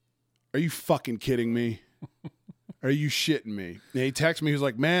 are you fucking kidding me? Are you shitting me? And he texted me. He was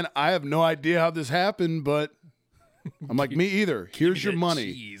like, man, I have no idea how this happened, but I'm like, me either. Here's your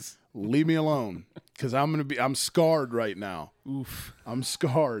money. Cheese. Leave me alone. Because I'm scarred right now. Oof. I'm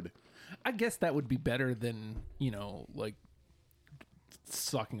scarred. I guess that would be better than, like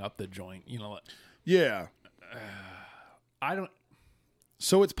sucking up the joint, Yeah. I don't.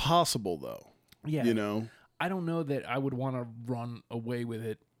 So it's possible though. Yeah. I don't know that I would want to run away with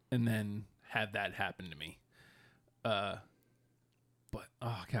it and then have that happen to me. But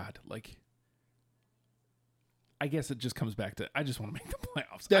oh God, like I guess it just comes back to I just want to make the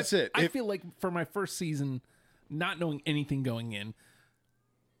playoffs. That's it. I feel like for my first season, not knowing anything going in,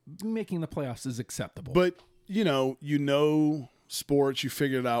 making the playoffs is acceptable. But, you know sports, you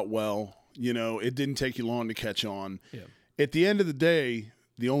figured it out well. You know, it didn't take you long to catch on. Yeah. At the end of the day,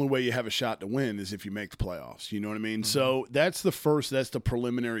 the only way you have a shot to win is if you make the playoffs. You know what I mean? So that's the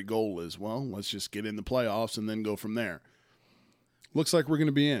preliminary goal is, well, let's just get in the playoffs and then go from there. Looks like we're going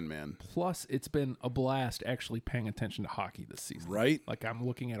to be in, man. Plus, it's been a blast actually paying attention to hockey this season. Right? Like, I'm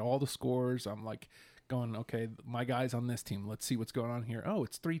looking at all the scores. I'm like going, okay, my guy's on this team. Let's see what's going on here. Oh,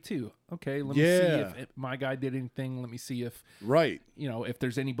 it's 3-2. Okay, let me see if my guy did anything. Let me see if, if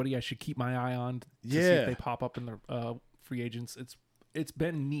there's anybody I should keep my eye on to see if they pop up in the free agents. It's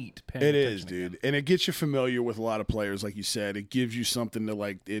been neat paying attention. It is, dude. And it gets you familiar with a lot of players, like you said. It gives you something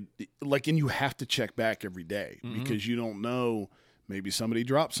to and you have to check back every day because you don't know. Maybe somebody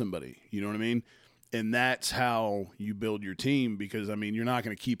dropped somebody. You know what I mean? And that's how you build your team because, I mean, you're not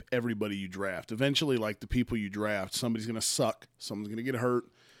going to keep everybody you draft. Eventually, like the people you draft, somebody's going to suck. Someone's going to get hurt.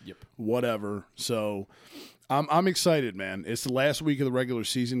 Yep. Whatever. So I'm excited, man. It's the last week of the regular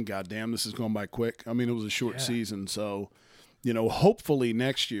season. God damn, this is going by quick. I mean, it was a short season. So, hopefully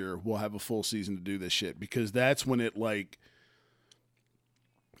next year we'll have a full season to do this shit because that's when it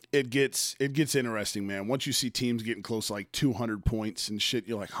gets interesting, man. Once you see teams getting close to like 200 points and shit,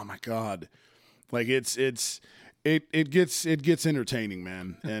 you're like, oh my God. Like it gets entertaining,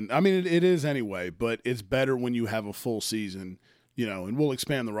 man. And I mean, it is anyway, but it's better when you have a full season, and we'll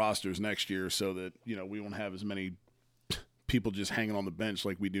expand the rosters next year so that, we won't have as many people just hanging on the bench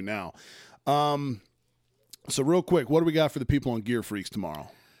like we do now. So real quick, what do we got for the people on Gear Freaks tomorrow?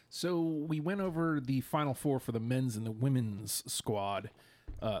 So we went over the Final Four for the men's and the women's squads.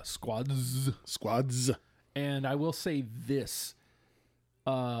 And I will say this,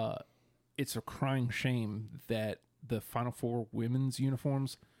 it's a crying shame that the Final Four women's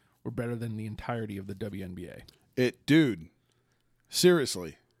uniforms were better than the entirety of the WNBA. Dude,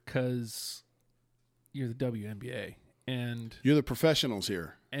 seriously. Because you're the WNBA. And you're the professionals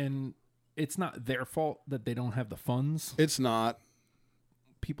here. And it's not their fault that they don't have the funds. It's not.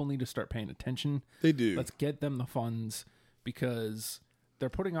 People need to start paying attention. They do. Let's get them the funds because they're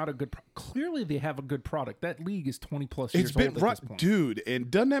putting out a good clearly they have a good product. That league is 20 plus years old at this point. Dude,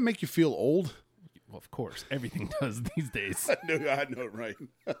 and doesn't that make you feel old? Well, of course. Everything does these days. I know, right?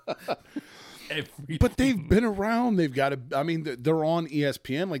 Everything. But they've been around. They've got to, I mean, they're on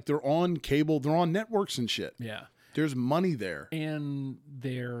ESPN. Like, they're on cable. They're on networks and shit. Yeah. There's money there. And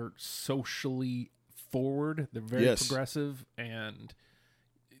they're socially forward. They're very progressive. And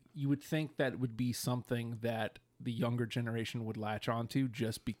you would think that would be something that the younger generation would latch onto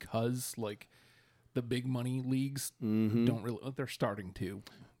just because, like, the big money leagues don't really, they're starting to.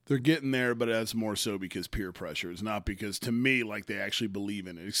 They're getting there, but that's more so because peer pressure. It's not because, to me, like, they actually believe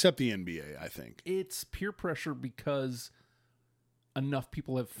in it, except the NBA, I think. It's peer pressure because enough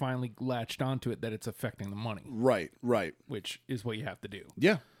people have finally latched onto it that it's affecting the money. Right. Which is what you have to do.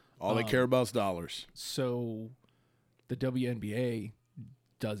 Yeah. All they care about is dollars. So the WNBA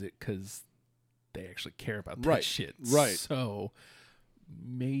does it because they actually care about that shit. Right. So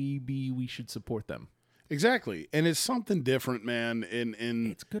maybe we should support them. Exactly. And it's something different, man.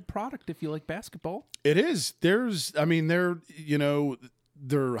 It's a good product if you like basketball. It is. They're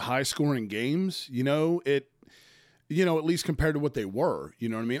high scoring games, at least compared to what they were, you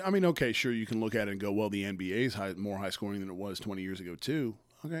know what I mean? I mean, okay, sure, you can look at it and go, well, the NBA is more high scoring than it was 20 years ago too.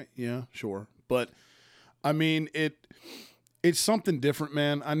 Okay. Yeah, sure. But I mean, it's something different,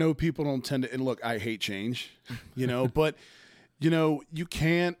 man. I know people don't tend to, and look, I hate change, but you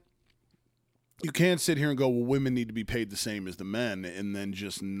can't sit here and go, well, women need to be paid the same as the men and then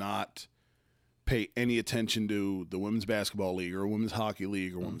just not pay any attention to the women's basketball league or women's hockey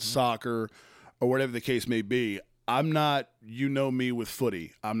league or women's soccer or whatever the case may be. I'm not, me with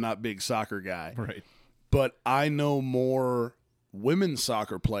footy. I'm not big soccer guy. Right. But I know more women's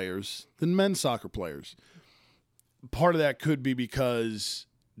soccer players than men's soccer players. Part of that could be because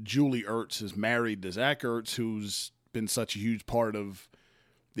Julie Ertz is married to Zach Ertz, who's been such a huge part of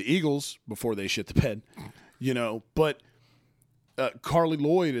the Eagles before they shit the bed, but Carly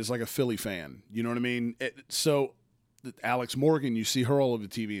Lloyd is like a Philly fan. You know what I mean? So Alex Morgan, you see her all over the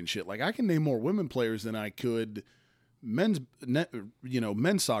TV and shit. Like, I can name more women players than I could men's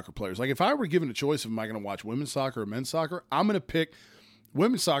soccer players. Like, if I were given a choice of am I going to watch women's soccer or men's soccer, I'm going to pick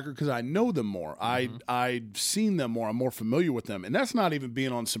women's soccer because I know them more. I've seen them more. I'm more familiar with them. And that's not even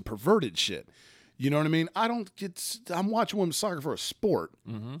being on some perverted shit. You know what I mean? I'm watching women's soccer for a sport.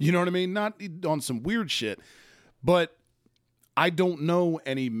 You know what I mean? Not on some weird shit. But I don't know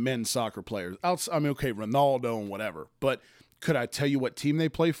any men's soccer players. I mean, okay, Ronaldo and whatever. But could I tell you what team they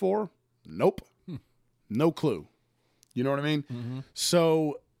play for? Nope. No clue. You know what I mean?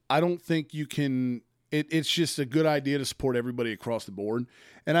 So I don't think you can. It's just a good idea to support everybody across the board.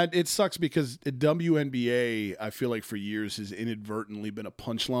 And it sucks because the WNBA, I feel like for years has inadvertently been a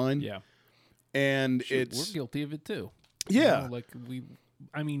punchline. Yeah. And we're guilty of it too. Yeah.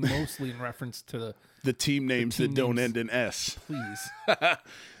 Mostly in reference to the team names that don't end in S. Please.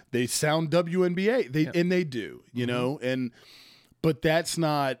 They sound WNBA. And they do, you know? But that's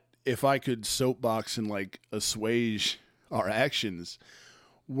not, if I could soapbox and like assuage our actions,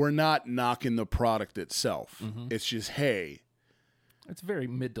 we're not knocking the product itself. It's just, hey. It's very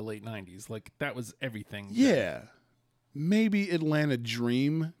mid to late 90s. Like, that was everything. Yeah. Maybe Atlanta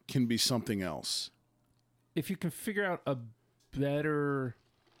Dream can be something else. If you can figure out a better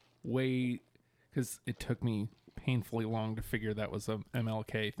way, because it took me painfully long to figure that was a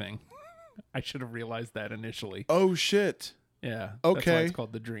MLK thing. I should have realized that initially. Oh, shit. Yeah. Okay. That's why it's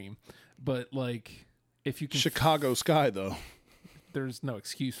called The Dream. But, like, if you can... Chicago Sky, though. There's no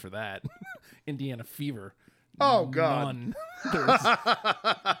excuse for that. Indiana Fever. Oh, God.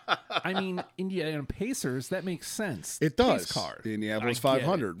 None. Indiana Pacers, that makes sense. It does. Pace card. The Indianapolis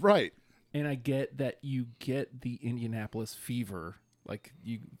 500, right. And I get that you get the Indianapolis Fever, like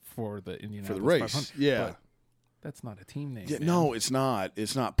you for the Indianapolis for the race. 500, yeah. But that's not a team name. Yeah, man. no, it's not.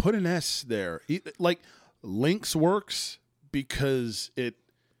 It's not. Put an S there. Like, Lynx works because it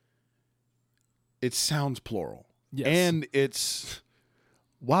sounds plural. Yes. And it's...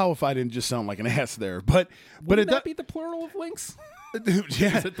 Wow, if I didn't just sound like an ass there. But Wouldn't that be the plural of lynx?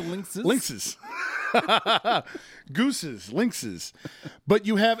 Yeah. Is it the lynxes? Lynxes. Gooses, lynxes. But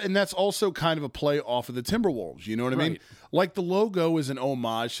you have, and that's also kind of a play off of the Timberwolves. You know what I mean? Right. Like the logo is an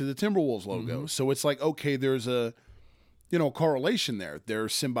homage to the Timberwolves logo. So it's like, okay, there's a, correlation there. They're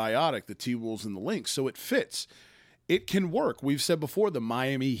symbiotic, the T-Wolves and the Lynx. So it fits. It can work. We've said before, the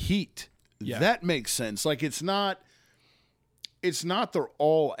Miami Heat. Yeah. That makes sense. Like, it's not they're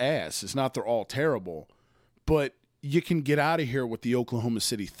all ass. It's not they're all terrible. But you can get out of here with the Oklahoma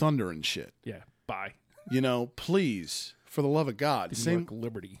City Thunder and shit. Yeah, bye. Please, for the love of God. New York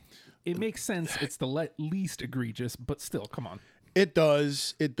Liberty. It makes sense. It's the least egregious, but still, come on. It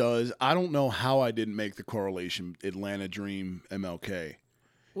does. It does. I don't know how I didn't make the correlation Atlanta Dream, MLK.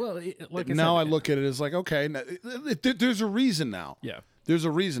 Well, I look at it as like, okay, there's a reason now. Yeah. There's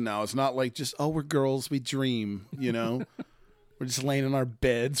a reason now. It's not like just, we're girls, we dream, We're just laying in our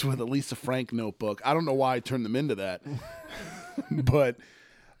beds with at least a Frank notebook. I don't know why I turned them into that. But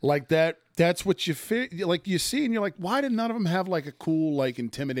like that's what you see, and you're like, why did none of them have like a cool, like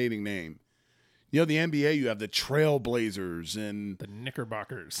intimidating name? The NBA, you have the Trailblazers and the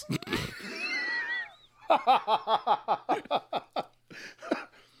Knickerbockers.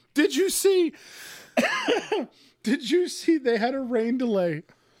 Did you see they had a rain delay?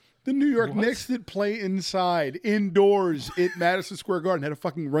 The New York Knicks that play indoors at Madison Square Garden had a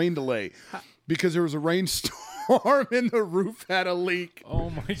fucking rain delay because there was a rainstorm and the roof had a leak.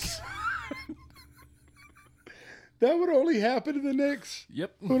 Oh my God. That would only happen to the Knicks.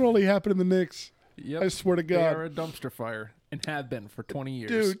 Yep. It would only happen to the Knicks. Yep. I swear to God. They are a dumpster fire and have been for 20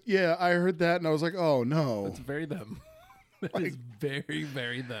 years. Dude, yeah, I heard that and I was like, oh no. That's very them. That is very,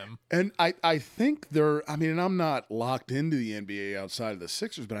 very them. And I think and I'm not locked into the NBA outside of the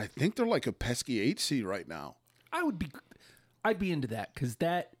Sixers, but I think they're like a pesky 8 seed right now. I'd be into that because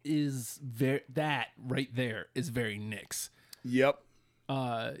that right there is very Knicks. Yep.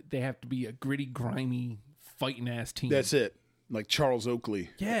 They have to be a gritty, grimy, fighting ass team. That's it. Like Charles Oakley,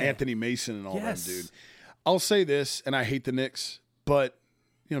 Anthony Mason, and all them, dude. I'll say this, and I hate the Knicks, but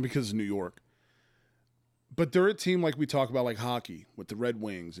because it's New York. But they're a team like we talk about, like hockey with the Red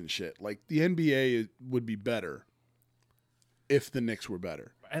Wings and shit. Like the NBA would be better if the Knicks were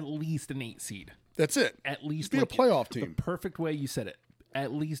better. At least an 8 seed. That's it. At least be a playoff team. The perfect way you said it.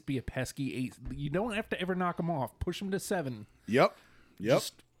 At least be a pesky 8. You don't have to ever knock them off. Push them to 7. Yep.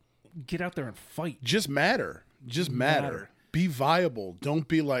 Just get out there and fight. Just matter. Be viable. Don't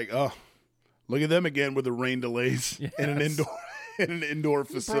be like, oh, look at them again with the rain delays in an indoor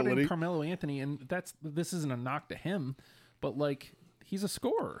facility. Brought in Carmelo Anthony, and this isn't a knock to him, but like he's a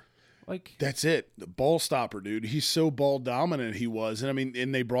scorer. Like that's it. The ball stopper, dude. He's so ball dominant. He was,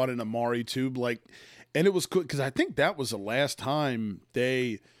 and they brought in Amari too. And it was cool because I think that was the last time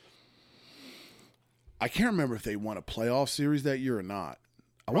I can't remember if they won a playoff series that year or not.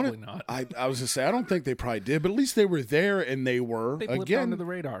 Probably not. I was gonna say I don't think they probably did, but at least they were there, and they were blipped under the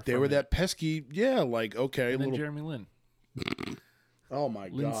radar. They were that pesky, okay. And then Jeremy Lin. Oh my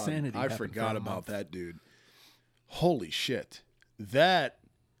God! Linsanity I forgot about that dude. Holy shit!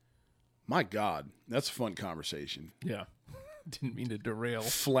 My God, that's a fun conversation. Yeah, Didn't mean to derail.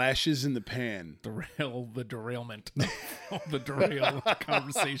 Flashes in the pan. Derail the derailment of the derail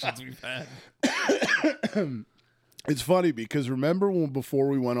conversations we've had. It's funny because remember when before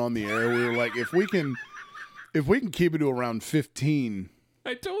we went on the air, we were like, if we can keep it to around 15.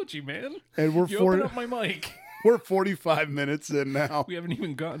 I told you, man. And we're open up my mic. We're 45 minutes in now. We haven't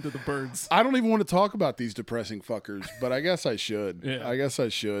even gotten to the birds. I don't even want to talk about these depressing fuckers, but I guess I should. Yeah. I guess I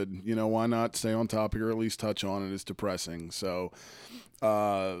should. You know, why not stay on topic or at least touch on it? It's depressing. So,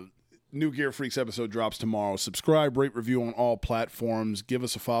 new Gear Freaks episode drops tomorrow. Subscribe, rate, review on all platforms. Give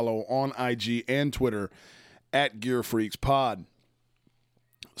us a follow on IG and Twitter at Gear Freaks Pod.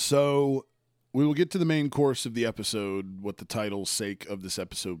 So, we will get to the main course of the episode, what the title's sake of this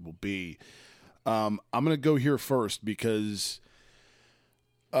episode will be. I'm going to go here first because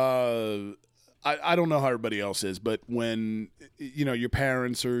I don't know how everybody else is, but when, you know, your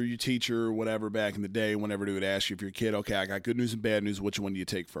parents or your teacher or whatever back in the day, whenever they would ask you if you're a kid, okay, I got good news and bad news, which one do you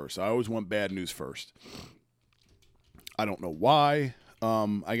take first? I always want bad news first. I don't know why.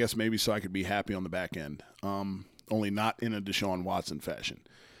 I guess maybe so I could be happy on the back end, only not in a Deshaun Watson fashion.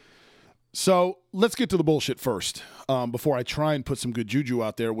 So let's get to the bullshit first before I try and put some good juju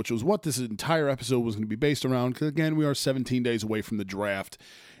out there, which was what this entire episode was going to be based around. Because, again, we are 17 days away from the draft,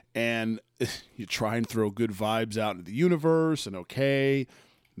 and you try and throw good vibes out into the universe, and okay,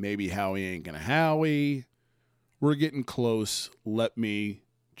 maybe Howie ain't going to Howie. We're getting close. Let me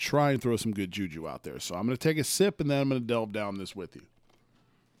try and throw some good juju out there. So I'm going to take a sip, and then I'm going to delve down this with you.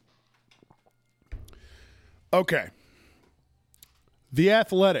 Okay. The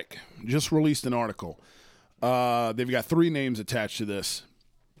Athletic just released an article. They've got 3 names attached to this.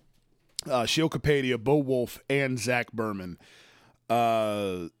 Shio Kapadia, Bo Wolf, and Zach Berman,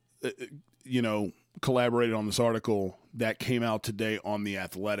 collaborated on this article that came out today on The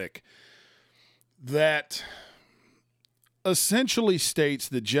Athletic that essentially states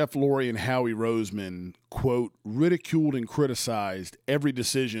that Jeff Lurie and Howie Roseman, quote, ridiculed and criticized every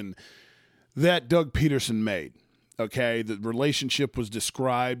decision that Doug Peterson made. Okay, the relationship was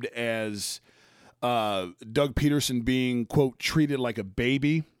described as Doug Peterson being, quote, treated like a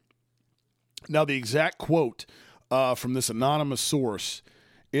baby. Now, the exact quote from this anonymous source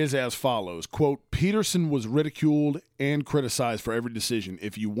is as follows, quote, Peterson was ridiculed and criticized for every decision.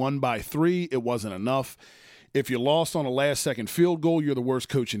 If you won by 3, it wasn't enough. If you lost on a last-second field goal, you're the worst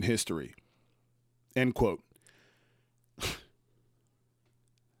coach in history, end quote.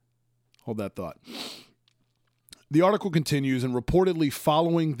 Hold that thought. The article continues, and reportedly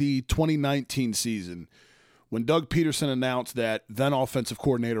following the 2019 season, when Doug Peterson announced that then offensive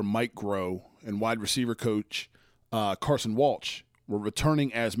coordinator Mike Groh and wide receiver coach Carson Walsh were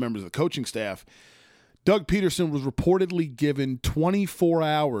returning as members of the coaching staff, Doug Peterson was reportedly given 24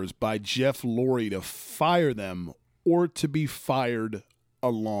 hours by Jeff Lurie to fire them or to be fired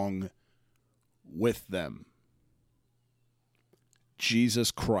along with them.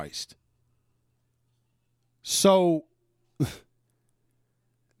 Jesus Christ. So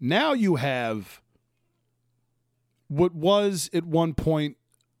now you have what was at one point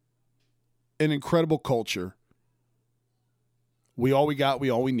an incredible culture. We all we got, we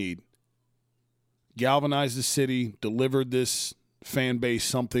all we need. Galvanized the city, delivered this fan base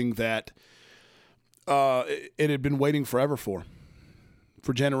something that it had been waiting forever for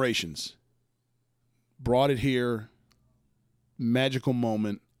generations. Brought it here, magical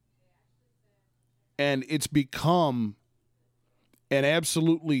moment. And it's become an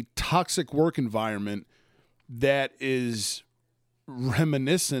absolutely toxic work environment that is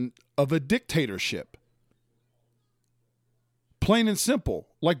reminiscent of a dictatorship. Plain and simple.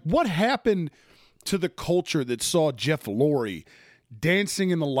 Like, what happened to the culture that saw Jeff Lurie dancing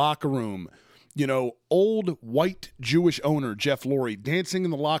in the locker room? You know, old white Jewish owner Jeff Lurie dancing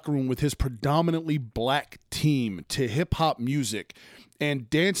in the locker room with his predominantly black team to hip-hop music and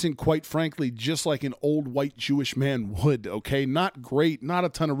dancing, quite frankly, just like an old white Jewish man would, okay? Not great, not a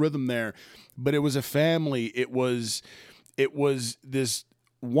ton of rhythm there, but it was a family. It was this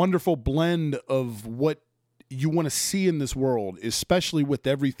wonderful blend of what you want to see in this world, especially with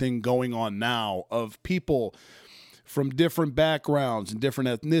everything going on now, of people from different backgrounds and different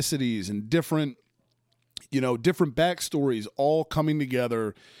ethnicities and different backstories all coming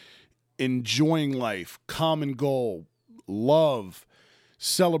together, enjoying life, common goal, love,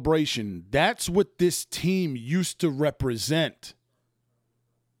 celebration. That's what this team used to represent.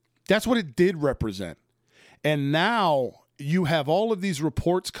 That's what it did represent. And now you have all of these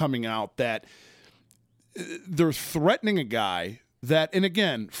reports coming out that they're threatening a guy that, and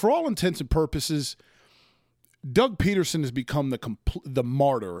again, for all intents and purposes, Doug Peterson has become the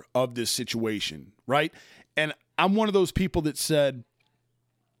martyr of this situation, right? And I'm one of those people that said,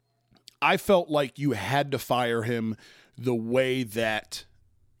 I felt like you had to fire him the way that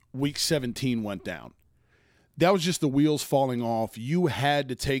Week 17 went down. That was just the wheels falling off. You had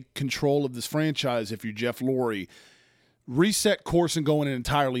to take control of this franchise if you're Jeff Lurie. Reset course and go in an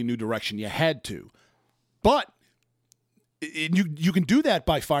entirely new direction. You had to. But you can do that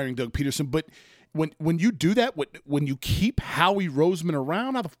by firing Doug Peterson. But when you do that, when you keep Howie Roseman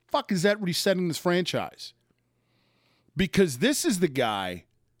around, how the fuck is that resetting this franchise? Because this is the guy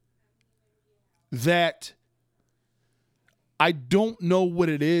that I don't know what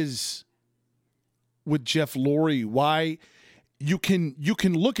it is with Jeff Lurie. Why you can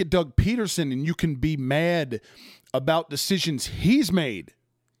look at Doug Peterson and you can be mad about decisions he's made,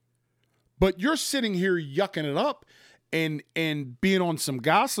 but you're sitting here yucking it up and being on some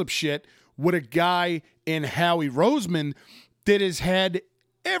gossip shit with a guy in Howie Roseman that has had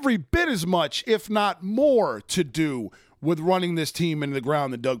every bit as much, if not more, to do with running this team into the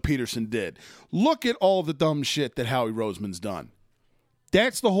ground that Doug Peterson did. Look at all the dumb shit that Howie Roseman's done.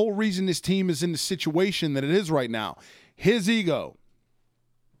 That's the whole reason this team is in the situation that it is right now. His ego.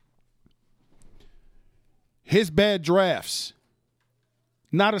 His bad drafts.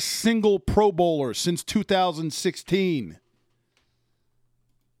 Not a single Pro Bowler since 2016.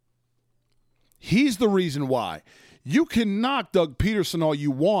 He's the reason why. You can knock Doug Peterson all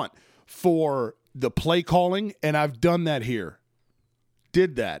you want for the play calling, and I've done that here.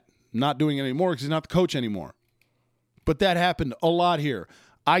 Did that. Not doing it anymore because he's not the coach anymore. But that happened a lot here.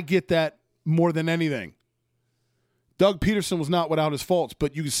 I get that more than anything. Doug Peterson was not without his faults,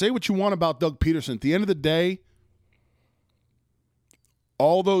 but you can say what you want about Doug Peterson. At the end of the day,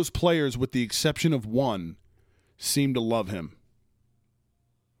 all those players, with the exception of one, seem to love him.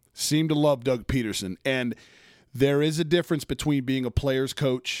 Seem to love Doug Peterson. And there is a difference between being a player's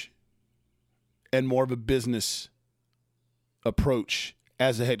coach and more of a business approach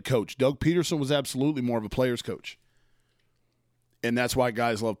as a head coach. Doug Peterson was absolutely more of a player's coach. And that's why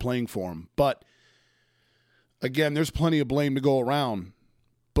guys love playing for him. But, again, there's plenty of blame to go around.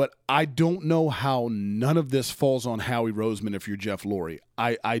 But I don't know how none of this falls on Howie Roseman if you're Jeff Lurie.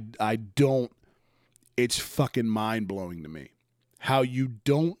 I don't. It's fucking mind-blowing to me how you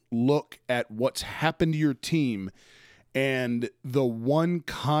don't look at what's happened to your team and the one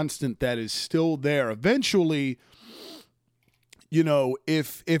constant that is still there. Eventually, you know,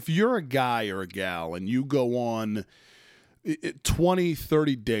 if you're a guy or a gal and you go on 20,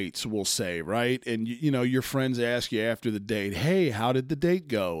 30 dates, we'll say, right? And, you know, your friends ask you after the date, hey, how did the date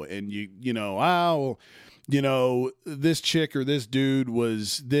go? And this chick or this dude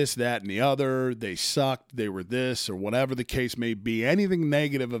was this, that, and the other. They sucked. They were this, or whatever the case may be. Anything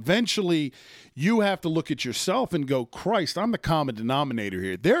negative. Eventually, you have to look at yourself and go, Christ, I'm the common denominator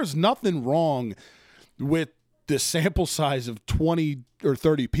here. There's nothing wrong with the sample size of 20 or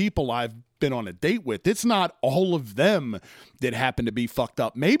 30 people I've been on a date with. It's not all of them that happen to be fucked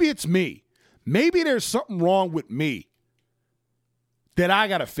up. Maybe it's me. Maybe there's something wrong with me that I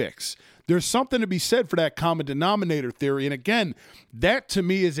got to fix. There's something to be said for that common denominator theory. And again, that to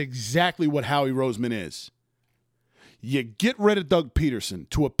me is exactly what Howie Roseman is. You get rid of Doug Peterson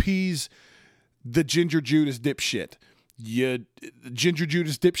to appease the Ginger Judas dipshit. Ginger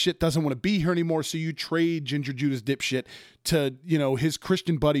Judas dipshit doesn't want to be here anymore, so you trade Ginger Judas dipshit to, you know, his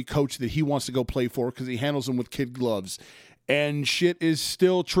Christian buddy coach that he wants to go play for because he handles him with kid gloves. And shit is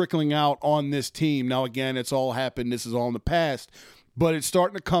still trickling out on this team. Now, again, it's all happened. This is all in the past. But it's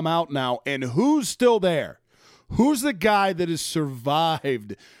starting to come out now. And who's still there? Who's the guy that has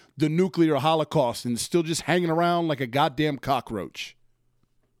survived the nuclear holocaust and still just hanging around like a goddamn cockroach?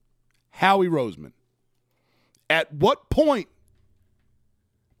 Howie Roseman. At what point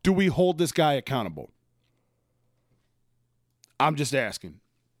do we hold this guy accountable? I'm just asking.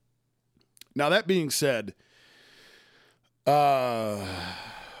 Now, that being said,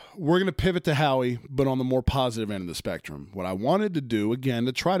 we're going to pivot to Howie, but on the more positive end of the spectrum. What I wanted to do, again,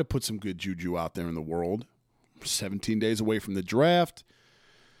 to try to put some good juju out there in the world. 17 days away from the draft.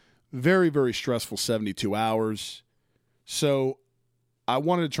 Very, very stressful 72 hours. So I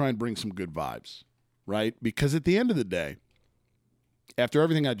wanted to try and bring some good vibes, right? Because at the end of the day, after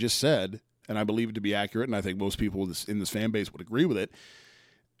everything I just said, and I believe it to be accurate, and I think most people in this fan base would agree with it,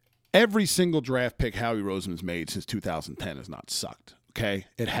 every single draft pick Howie Roseman's made since 2010 has not sucked, okay?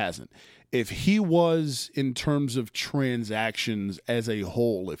 It hasn't. If he was, in terms of transactions as a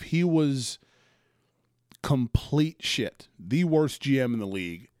whole, if he was complete shit, the worst GM in the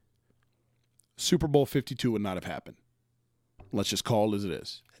league, Super Bowl 52 would not have happened. Let's just call it as it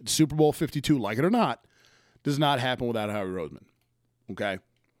is. Super Bowl 52, like it or not, does not happen without Howie Roseman, okay?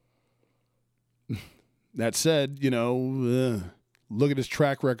 That said, look at his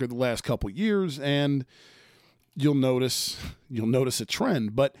track record the last couple years, and you'll notice a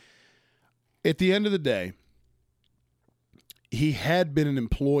trend. But at the end of the day, he had been an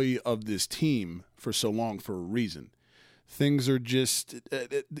employee of this team for so long for a reason. Things are just,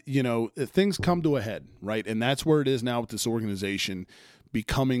 things come to a head, right? And that's where it is now with this organization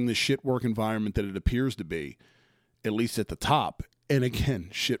becoming the shit work environment that it appears to be, at least at the top. And again,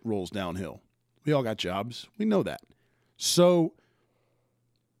 shit rolls downhill. We all got jobs. We know that. So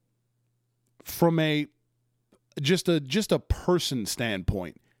from just a person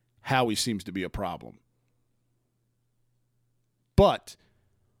standpoint, Howie seems to be a problem. But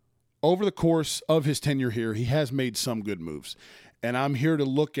over the course of his tenure here, he has made some good moves. And I'm here to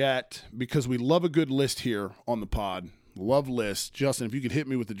look at, because we love a good list here on the pod. Love lists. Justin, if you could hit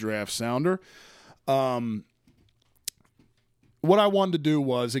me with the draft sounder. What I wanted to do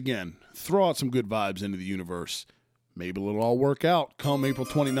was, again, throw out some good vibes into the universe. Maybe it'll all work out come April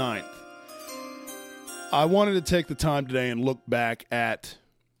 29th. I wanted to take the time today and look back at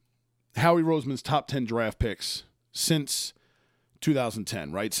Howie Roseman's top 10 draft picks since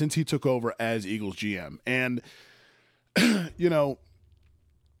 2010, right? Since he took over as Eagles GM. And, this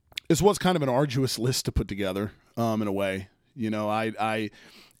was kind of an arduous list to put together, in a way. I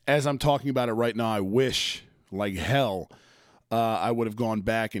as I'm talking about it right now, I wish like hell I would have gone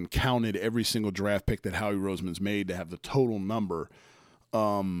back and counted every single draft pick that Howie Roseman's made to have the total number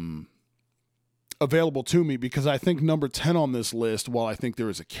available to me, because I think number 10 on this list, while I think there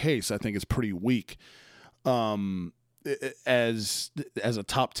is a case, I think it's pretty weak as a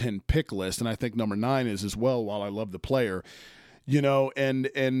top 10 pick list. And I think number 9 is as well, while I love the player.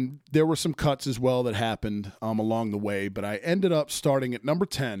 And there were some cuts as well that happened along the way, but I ended up starting at number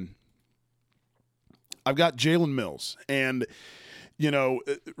 10. I've got Jalen Mills, and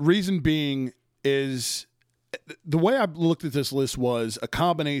reason being is the way I looked at this list was a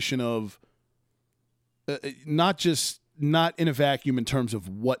combination of not in a vacuum in terms of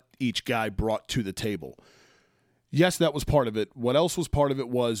what each guy brought to the table. Yes, that was part of it. What else was part of it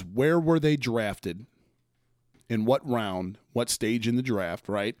was where were they drafted, in what round, what stage in the draft,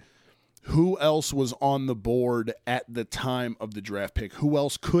 right? Who else was on the board at the time of the draft pick? Who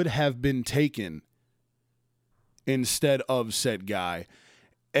else could have been taken instead of said guy?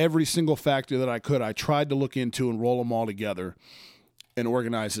 Every single factor that I could, I tried to look into and roll them all together and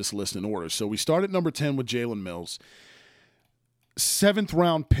organize this list in order. So we start at number 10 with Jalen Mills. 7th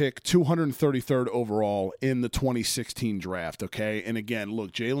round pick, 233rd overall in the 2016 draft, okay? And again,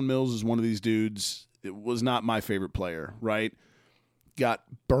 look, Jalen Mills is one of these dudes. It was not my favorite player, right? Got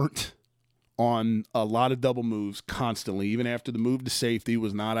burnt on a lot of double moves constantly. Even after the move to safety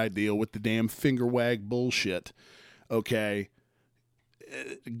was not ideal with the damn finger wag bullshit, okay?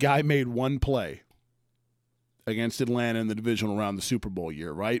 Guy made one play against Atlanta in the divisional round the Super Bowl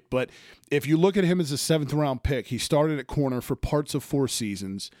year, right? But if you look at him as a 7th round pick, he started at corner for parts of 4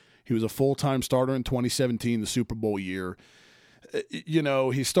 seasons. He was a full-time starter in 2017, the Super Bowl year.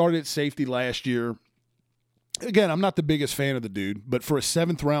 He started at safety last year. Again, I'm not the biggest fan of the dude, but for a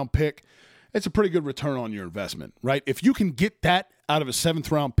 7th round pick, it's a pretty good return on your investment, right? If you can get that out of a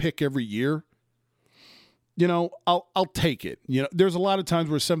 7th round pick every year, I'll take it. There's a lot of times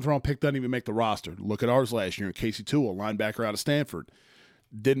where a 7th round pick doesn't even make the roster. Look at ours last year, Casey Toole, linebacker out of Stanford,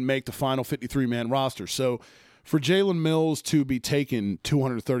 didn't make the final 53-man roster. So for Jalen Mills to be taken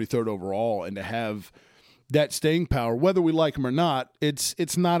 233rd overall and to have that staying power, whether we like him or not,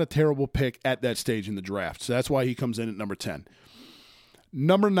 it's not a terrible pick at that stage in the draft. So that's why he comes in at number 10.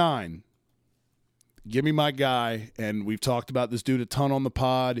 Number 9, give me my guy, and we've talked about this dude a ton on the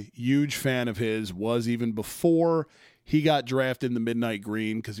pod. Huge fan of his, was even before he got drafted in the Midnight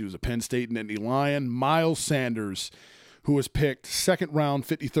Green because he was a Penn State and Indy Lion. Miles Sanders, who was picked 2nd round,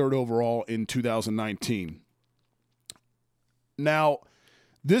 53rd overall in 2019. Now,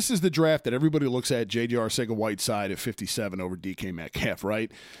 this is the draft that everybody looks at J.J. Arcega-Whiteside at 57 over DK Metcalf,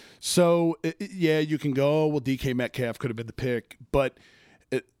 right? So, yeah, you can go, well, DK Metcalf could have been the pick, but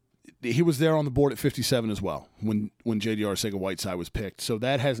he was there on the board at 57 as well when J.J. Arcega-Whiteside was picked. So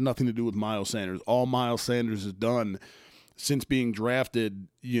that has nothing to do with Miles Sanders. All Miles Sanders has done since being drafted,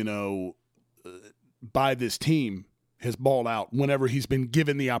 by this team has balled out whenever he's been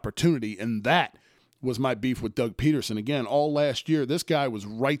given the opportunity, and that was my beef with Doug Peterson. Again, all last year, this guy was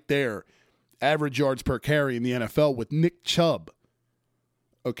right there, average yards per carry in the NFL with Nick Chubb,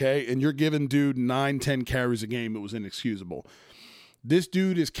 okay? And you're giving dude 9-10 carries a game. It was inexcusable. This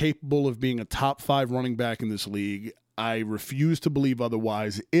dude is capable of being a top 5 running back in this league. I refuse to believe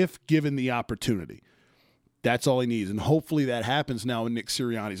otherwise if given the opportunity. That's all he needs. And hopefully that happens now in Nick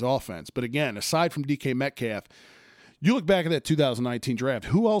Sirianni's offense. But again, aside from DK Metcalf, you look back at that 2019 draft,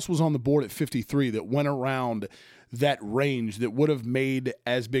 who else was on the board at 53 that went around that range that would have made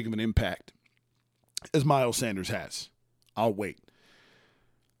as big of an impact as Miles Sanders has? I'll wait.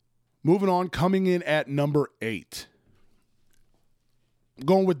 Moving on, coming in at number 8. I'm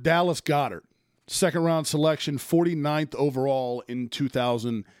going with Dallas Goedert. Second-round selection, 49th overall in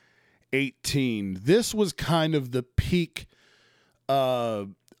 2018. This was kind of the peak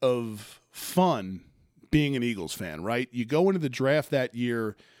of fun being an Eagles fan, right? You go into the draft that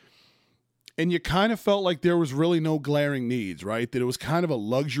year, and you kind of felt like there was really no glaring needs, right? That it was kind of a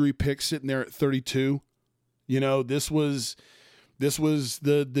luxury pick sitting there at 32. You know, this was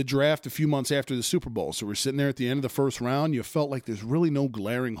the draft a few months after the Super Bowl. So we're sitting there at the end of the first round. You felt like there's really no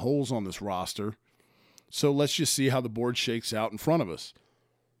glaring holes on this roster. So let's just see how the board shakes out in front of us.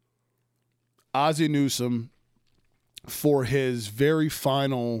 Ozzie Newsome, for his very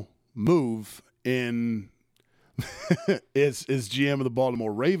final move in as GM of the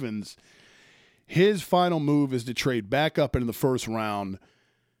Baltimore Ravens, his final move is to trade back up into the first round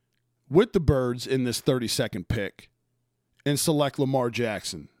with the Birds in this 32nd pick and select Lamar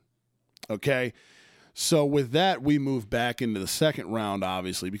Jackson. Okay? So with that, we move back into the second round,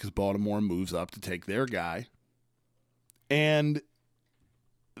 obviously, because Baltimore moves up to take their guy. And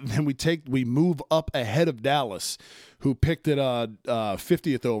then we move up ahead of Dallas, who picked it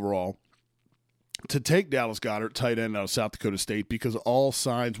 50th overall, to take Dallas Goedert, tight end out of South Dakota State, because all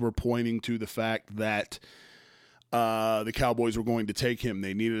signs were pointing to the fact that the Cowboys were going to take him.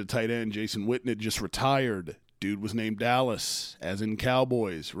 They needed a tight end. Jason Witten had just retired. Dude was named Dallas, as in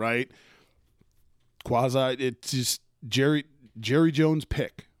Cowboys, right? It's just Jerry Jones'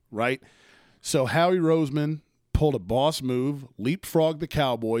 pick, right? So Howie Roseman pulled a boss move, leapfrogged the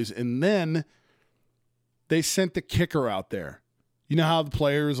Cowboys, and then they sent the kicker out there. You know how the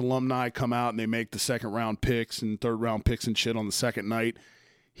players, alumni come out and they make the second-round picks and third-round picks and shit on the second night?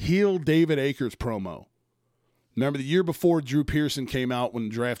 Heel David Akers promo. Remember the year before Drew Pearson came out when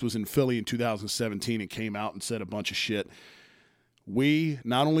the draft was in Philly in 2017 and came out and said a bunch of shit? We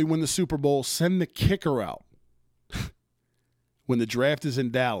not only win the Super Bowl, send the kicker out when the draft is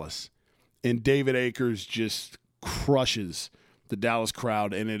in Dallas, and David Akers just crushes the Dallas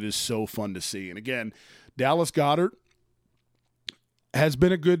crowd, and it is so fun to see. And again, Dallas Goedert has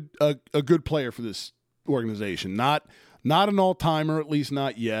been a good player for this organization. Not an all-timer, at least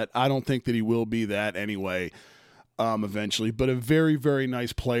not yet. I don't think that he will be that anyway eventually, but a very, very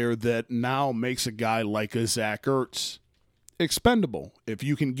nice player that now makes a guy like a Zach Ertz expendable if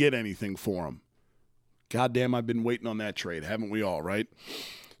you can get anything for him. Goddamn, I've been waiting on that trade, haven't we all, right?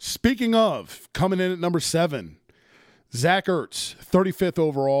 Speaking of, coming in at number 7, Zach Ertz, 35th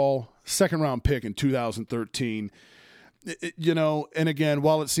overall, second-round pick in 2013. You know, and again,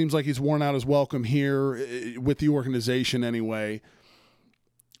 while it seems like he's worn out his welcome here with the organization anyway,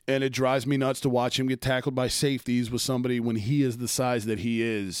 and it drives me nuts to watch him get tackled by safeties with somebody when he is the size that he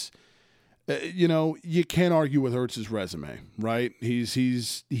is, you know, you can't argue with Ertz's resume, right? He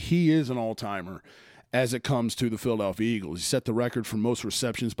is an all-timer as it comes to the Philadelphia Eagles. He set the record for most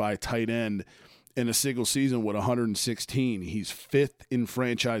receptions by a tight end in a single season with 116. He's 5th in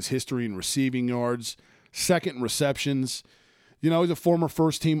franchise history in receiving yards, 2nd in receptions. You know, he's a former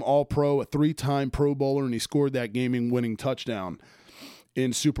first-team All-Pro, a 3-time Pro Bowler, and he scored that game-winning touchdown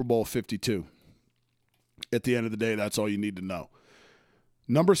in Super Bowl 52. At the end of the day, that's all you need to know.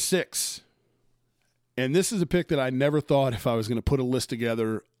 Number 6, and this is a pick that I never thought if I was going to put a list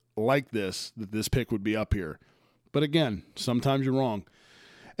together like this, that this pick would be up here. But again, sometimes you're wrong.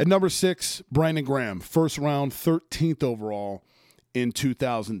 At number 6, Brandon Graham, first round, 13th overall in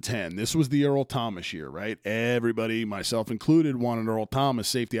 2010. This was the Earl Thomas year, right? Everybody, myself included, wanted Earl Thomas,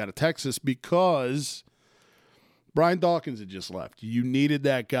 safety out of Texas, because Brian Dawkins had just left. You needed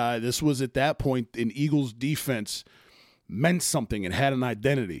that guy. This was at that point an Eagles defense meant something. It had an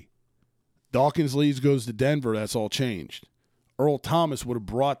identity. Dawkins leaves, goes to Denver. That's all changed. Earl Thomas would have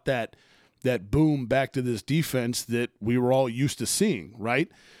brought that boom back to this defense that we were all used to seeing, right?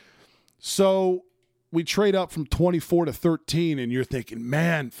 So we trade up from 24 to 13, and you're thinking,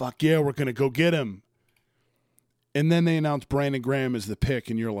 man, fuck yeah, we're going to go get him. And then they announce Brandon Graham as the pick,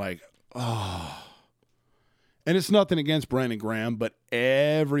 and you're like, oh. And it's nothing against Brandon Graham, but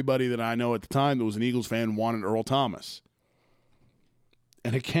everybody that I know at the time that was an Eagles fan wanted Earl Thomas.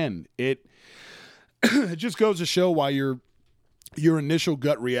 And again, it just goes to show why your initial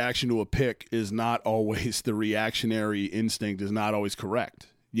gut reaction to a pick is not always the reactionary instinct is not always correct,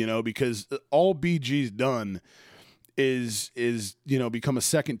 you know, because all BG's done is become a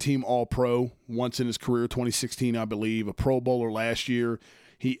second-team All-Pro once in his career, 2016, I believe, a Pro Bowler last year.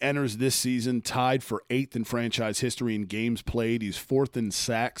 He enters this season tied for 8th in franchise history in games played. He's 4th in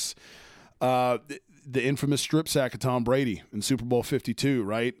sacks. The infamous strip sack of Tom Brady in Super Bowl 52,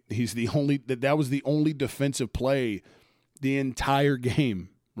 right? He's the only that was the only defensive play the entire game,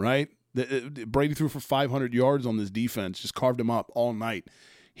 right? Brady threw for 500 yards on this defense, just carved him up all night.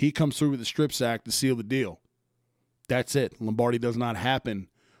 He comes through with a strip sack to seal the deal. That's it. Lombardi does not happen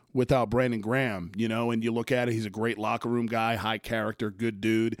without Brandon Graham, and you look at it, he's a great locker room guy, high character, good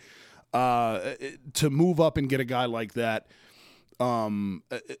dude. To move up and get a guy like that,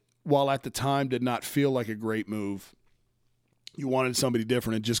 while at the time did not feel like a great move, you wanted somebody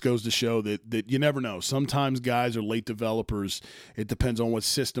different. It just goes to show that you never know. Sometimes guys are late developers. It depends on what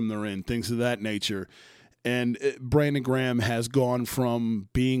system they're in, things of that nature. And Brandon Graham has gone from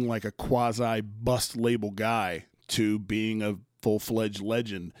being like a quasi-bust label guy to being a full-fledged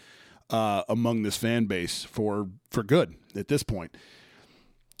legend among this fan base for good at this point.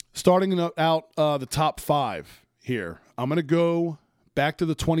 Starting out the top 5 here, I'm going to go back to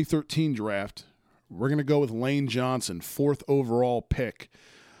the 2013 draft. We're going to go with Lane Johnson, 4th overall pick.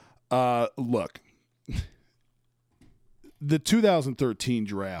 Look, the 2013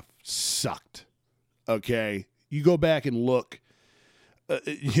 draft sucked, okay? You go back and look,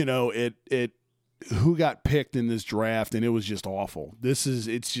 who got picked in this draft, and it was just awful.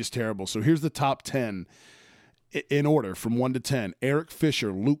 It's just terrible. So here's the top 10 in order from 1 to 10. Eric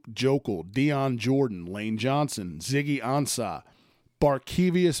Fisher, Luke Jokel, Deion Jordan, Lane Johnson, Ziggy Ansah,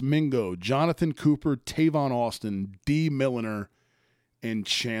 Barkevius Mingo, Jonathan Cooper, Tavon Austin, D. Milliner, and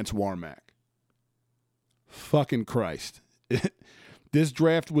Chance Warmack. Fucking Christ. This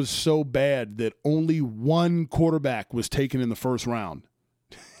draft was so bad that only one quarterback was taken in the first round.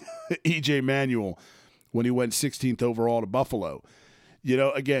 E.J. Manuel, when he went 16th overall to Buffalo.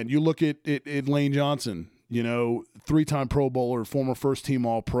 Again, you look at Lane Johnson, 3-time Pro Bowler, former first-team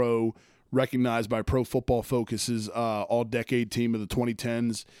All-Pro, recognized by Pro Football Focus's all-decade team of the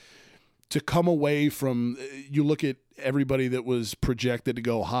 2010s. To come away from, you look at everybody that was projected to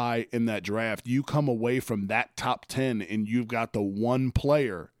go high in that draft, you come away from that top 10 and you've got the one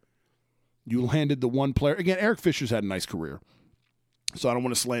player. You landed the one player. Again, Eric Fisher's had a nice career, so I don't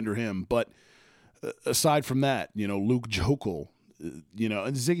want to slander him. But aside from that, Luke Jokel, and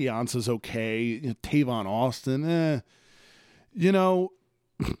Ziggy Ansah's okay. Tavon Austin,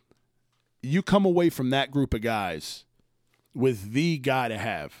 you come away from that group of guys with the guy to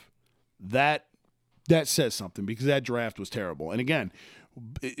have. That says something, because that draft was terrible. And again,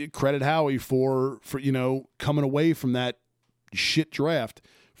 credit Howie for coming away from that shit draft.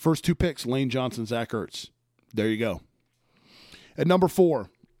 First 2 picks, Lane Johnson, Zach Ertz. There you go. At number 4,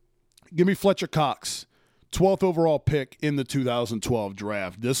 give me Fletcher Cox, 12th overall pick in the 2012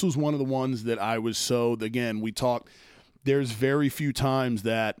 draft. This was one of the ones that I was again, we talked, there's very few times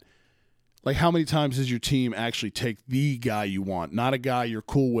that, like, how many times does your team actually take the guy you want? Not a guy you're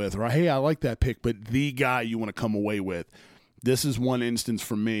cool with, or, hey, I like that pick, but the guy you want to come away with. This is one instance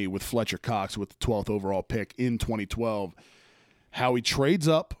for me with Fletcher Cox with the 12th overall pick in 2012. How he trades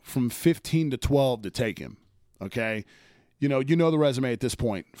up from 15 to 12 to take him, okay? You know the resume at this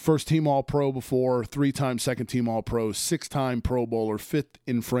point. First-team All-Pro before, 3-time second-team All-Pro, 6-time Pro Bowler, 5th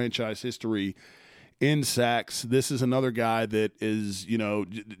in franchise history in sacks. This is another guy that is,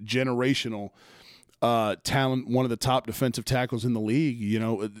 generational talent, one of the top defensive tackles in the league.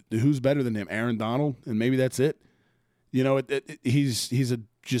 Who's better than him? Aaron Donald, and maybe that's it. He's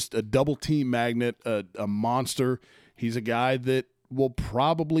just a double-team magnet, a monster. He's a guy that will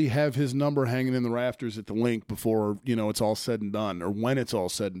probably have his number hanging in the rafters at the link before, it's all said and done, or when it's all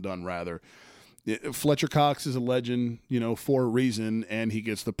said and done, rather. Fletcher Cox is a legend, for a reason, and he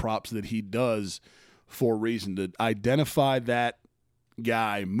gets the props that he does for a reason. To identify that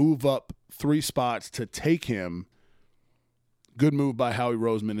guy, move up 3 spots to take him, good move by Howie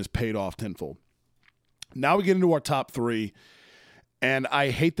Roseman, is paid off tenfold. Now we get into our top 3, and I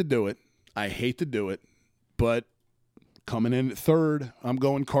hate to do it, but coming in at 3rd, I'm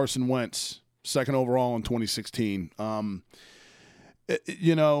going Carson Wentz, 2nd overall in 2016.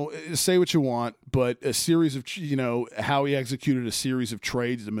 Say what you want, but a series of, how he executed a series of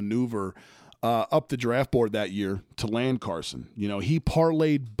trades to maneuver up the draft board that year to land Carson. He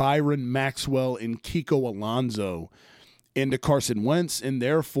parlayed Byron Maxwell and Kiko Alonso into Carson Wentz, and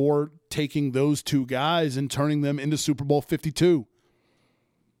therefore taking those 2 guys and turning them into Super Bowl 52.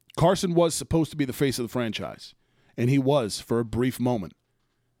 Carson was supposed to be the face of the franchise, and he was for a brief moment.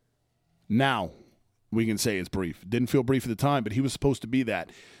 Now, we can say it's brief. Didn't feel brief at the time, but he was supposed to be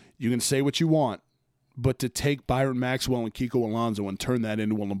that. You can say what you want, but to take Byron Maxwell and Kiko Alonso and turn that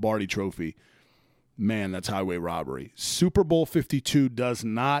into a Lombardi trophy, man, that's highway robbery. Super Bowl 52 does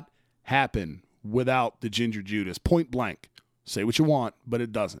not happen without the Ginger Judas. Point blank. Say what you want, but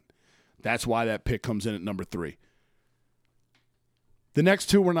it doesn't. That's why that pick comes in at number 3. The next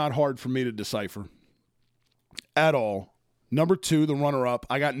two were not hard for me to decipher at all. Number 2, the runner-up,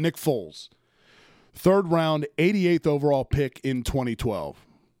 I got Nick Foles. 3rd round, 88th overall pick in 2012.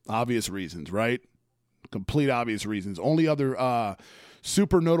 Obvious reasons, right? Complete obvious reasons. Only other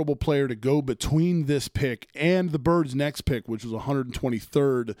super notable player to go between this pick and the Birds' next pick, which was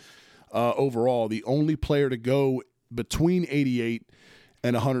 123rd overall. The only player to go between 88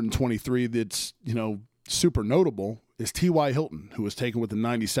 and 123 that's, super notable is T.Y. Hilton, who was taken with the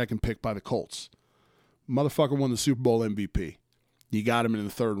 92nd pick by the Colts. Motherfucker won the Super Bowl MVP. You got him in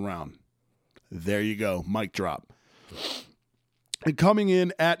the 3rd round. There you go. Mic drop. And coming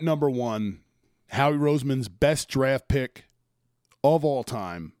in at number 1, Howie Roseman's best draft pick of all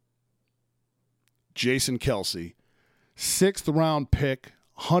time, Jason Kelce. 6th round pick,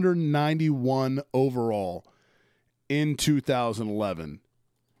 191 overall in 2011.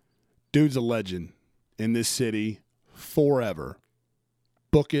 Dude's a legend in this city forever.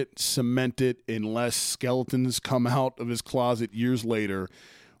 Book it, cement it, unless skeletons come out of his closet years later,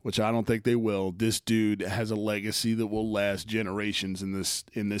 which I don't think they will. This dude has a legacy that will last generations in this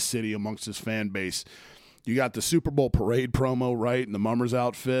city amongst his fan base. You got the Super Bowl parade promo, right, and the Mummers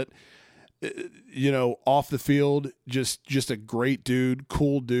outfit. Off the field, just a great dude,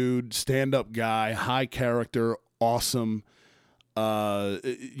 cool dude, stand-up guy, high character, awesome,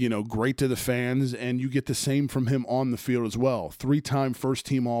 great to the fans, and you get the same from him on the field as well. 3-time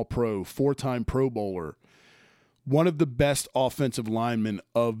first-team All-Pro, 4-time Pro Bowler. One of the best offensive linemen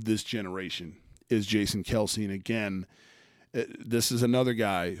of this generation is Jason Kelce. And again, this is another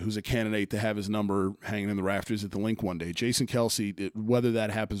guy who's a candidate to have his number hanging in the rafters at the Link one day. Jason Kelce, whether that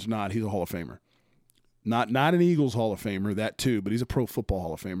happens or not, he's a Hall of Famer. Not an Eagles Hall of Famer, that too, but he's a Pro Football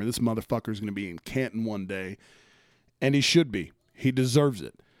Hall of Famer. This motherfucker is going to be in Canton one day, and he should be. He deserves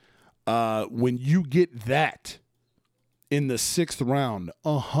it. When you get that in the 6th round,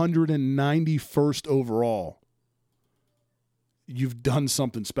 191st overall, you've done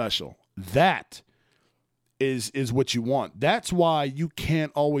something special. That is what you want. That's why you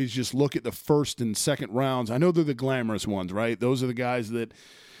can't always just look at the 1st and 2nd rounds. I know they're the glamorous ones, right? Those are the guys that,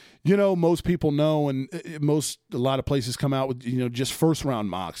 most people know, and a lot of places come out with, just 1st round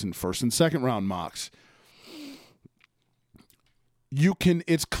mocks and 1st and 2nd round mocks.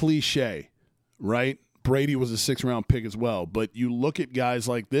 It's cliche, right? Brady was a 6th round pick as well. But you look at guys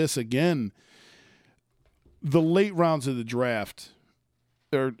like this, again, the late rounds of the draft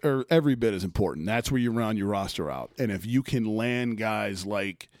are every bit as important. That's where you round your roster out. And if you can land guys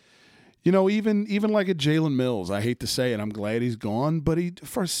like, even like a Jalen Mills, I hate to say it, I'm glad he's gone, but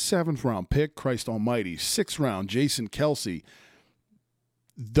for a 7th round pick, Christ almighty, 6th round, Jason Kelce,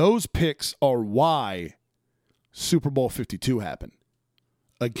 those picks are why Super Bowl 52 happened.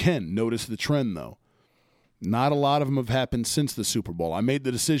 Again, notice the trend, though. Not a lot of them have happened since the Super Bowl. I made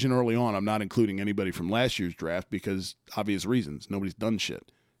the decision early on. I'm not including anybody from last year's draft because obvious reasons. Nobody's done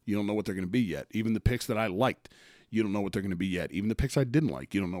shit. You don't know what they're going to be yet. Even the picks that I liked, you don't know what they're going to be yet. Even the picks I didn't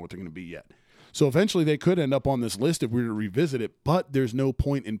like, you don't know what they're going to be yet. So eventually they could end up on this list if we were to revisit it, but there's no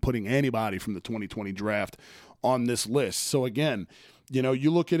point in putting anybody from the 2020 draft on this list. So again, you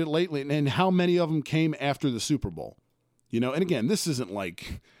look at it lately, and how many of them came after the Super Bowl? And again, this isn't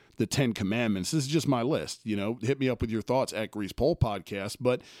like the 10 Commandments. This is just my list. Hit me up with your thoughts at Grease Poll Podcast.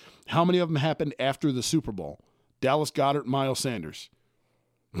 But how many of them happened after the Super Bowl? Dallas Goedert, Miles Sanders.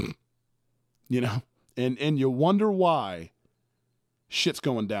 And you wonder why shit's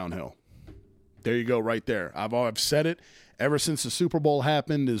going downhill. There you go, right there. I've said it ever since the Super Bowl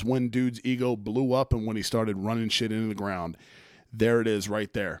happened is when dude's ego blew up and when he started running shit into the ground. There it is,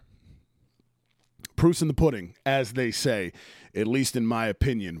 right there. Proof's in the pudding, as they say, at least in my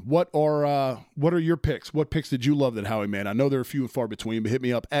opinion. What are your picks? What picks did you love that Howie made? I know they're few and far between, but hit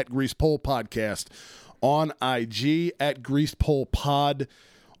me up at Grease Poll Podcast on IG, at Grease Poll Pod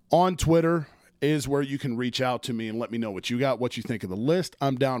on Twitter is where you can reach out to me and let me know what you got, what you think of the list.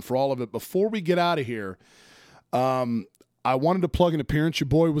 I'm down for all of it. Before we get out of here, I wanted to plug an appearance. Your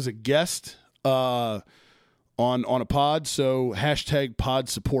boy was a guest on a pod, so hashtag pod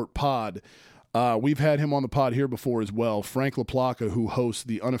support pod. We've had him on the pod here before as well. Frank LaPlaca, who hosts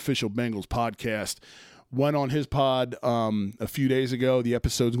the Unofficial Bengals podcast, went on his pod a few days ago. The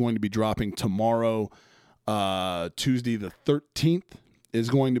episode's going to be dropping tomorrow. Tuesday the 13th is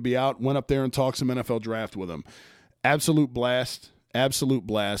going to be out. Went up there and talked some NFL draft with him. Absolute blast.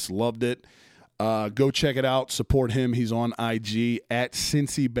 Loved it. Go check it out. Support him. He's on IG at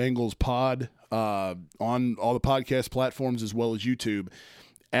Cincy Bengals Pod on all the podcast platforms as well as YouTube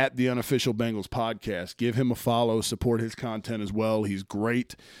at the Unofficial Bengals Podcast. Give him a follow. Support his content as well. He's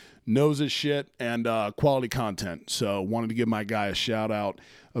great. Knows his shit and quality content. So wanted to give my guy a shout out.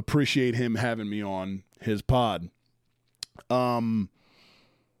 Appreciate him having me on his pod.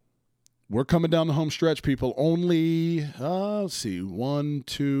 We're coming down the home stretch, people. Only, let's see, 1,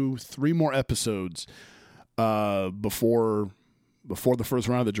 2, 3 more episodes before the first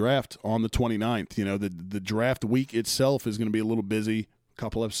round of the draft on the 29th. You know, the draft week itself is going to be a little busy. A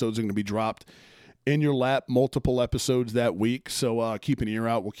couple episodes are going to be dropped in your lap, multiple episodes that week. So keep an ear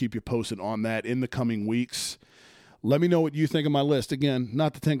out. We'll keep you posted on that in the coming weeks. Let me know what you think of my list. Again,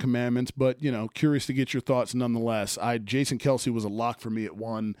 not the 10 Commandments, but, you know, curious to get your thoughts nonetheless. Jason Kelce was a lock for me at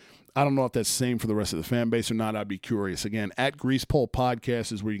 1. I don't know if that's the same for the rest of the fan base or not. I'd be curious. Again, at Grease Pole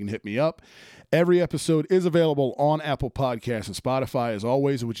Podcast is where you can hit me up. Every episode is available on Apple Podcasts and Spotify, as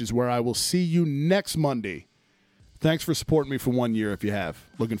always, which is where I will see you next Monday. Thanks for supporting me for 1 year if you have.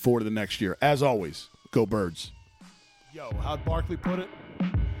 Looking forward to the next year. As always, go Birds. Yo, how'd Barkley put it?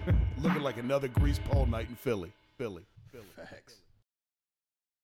 Looking like another Grease Pole night in Philly. Facts.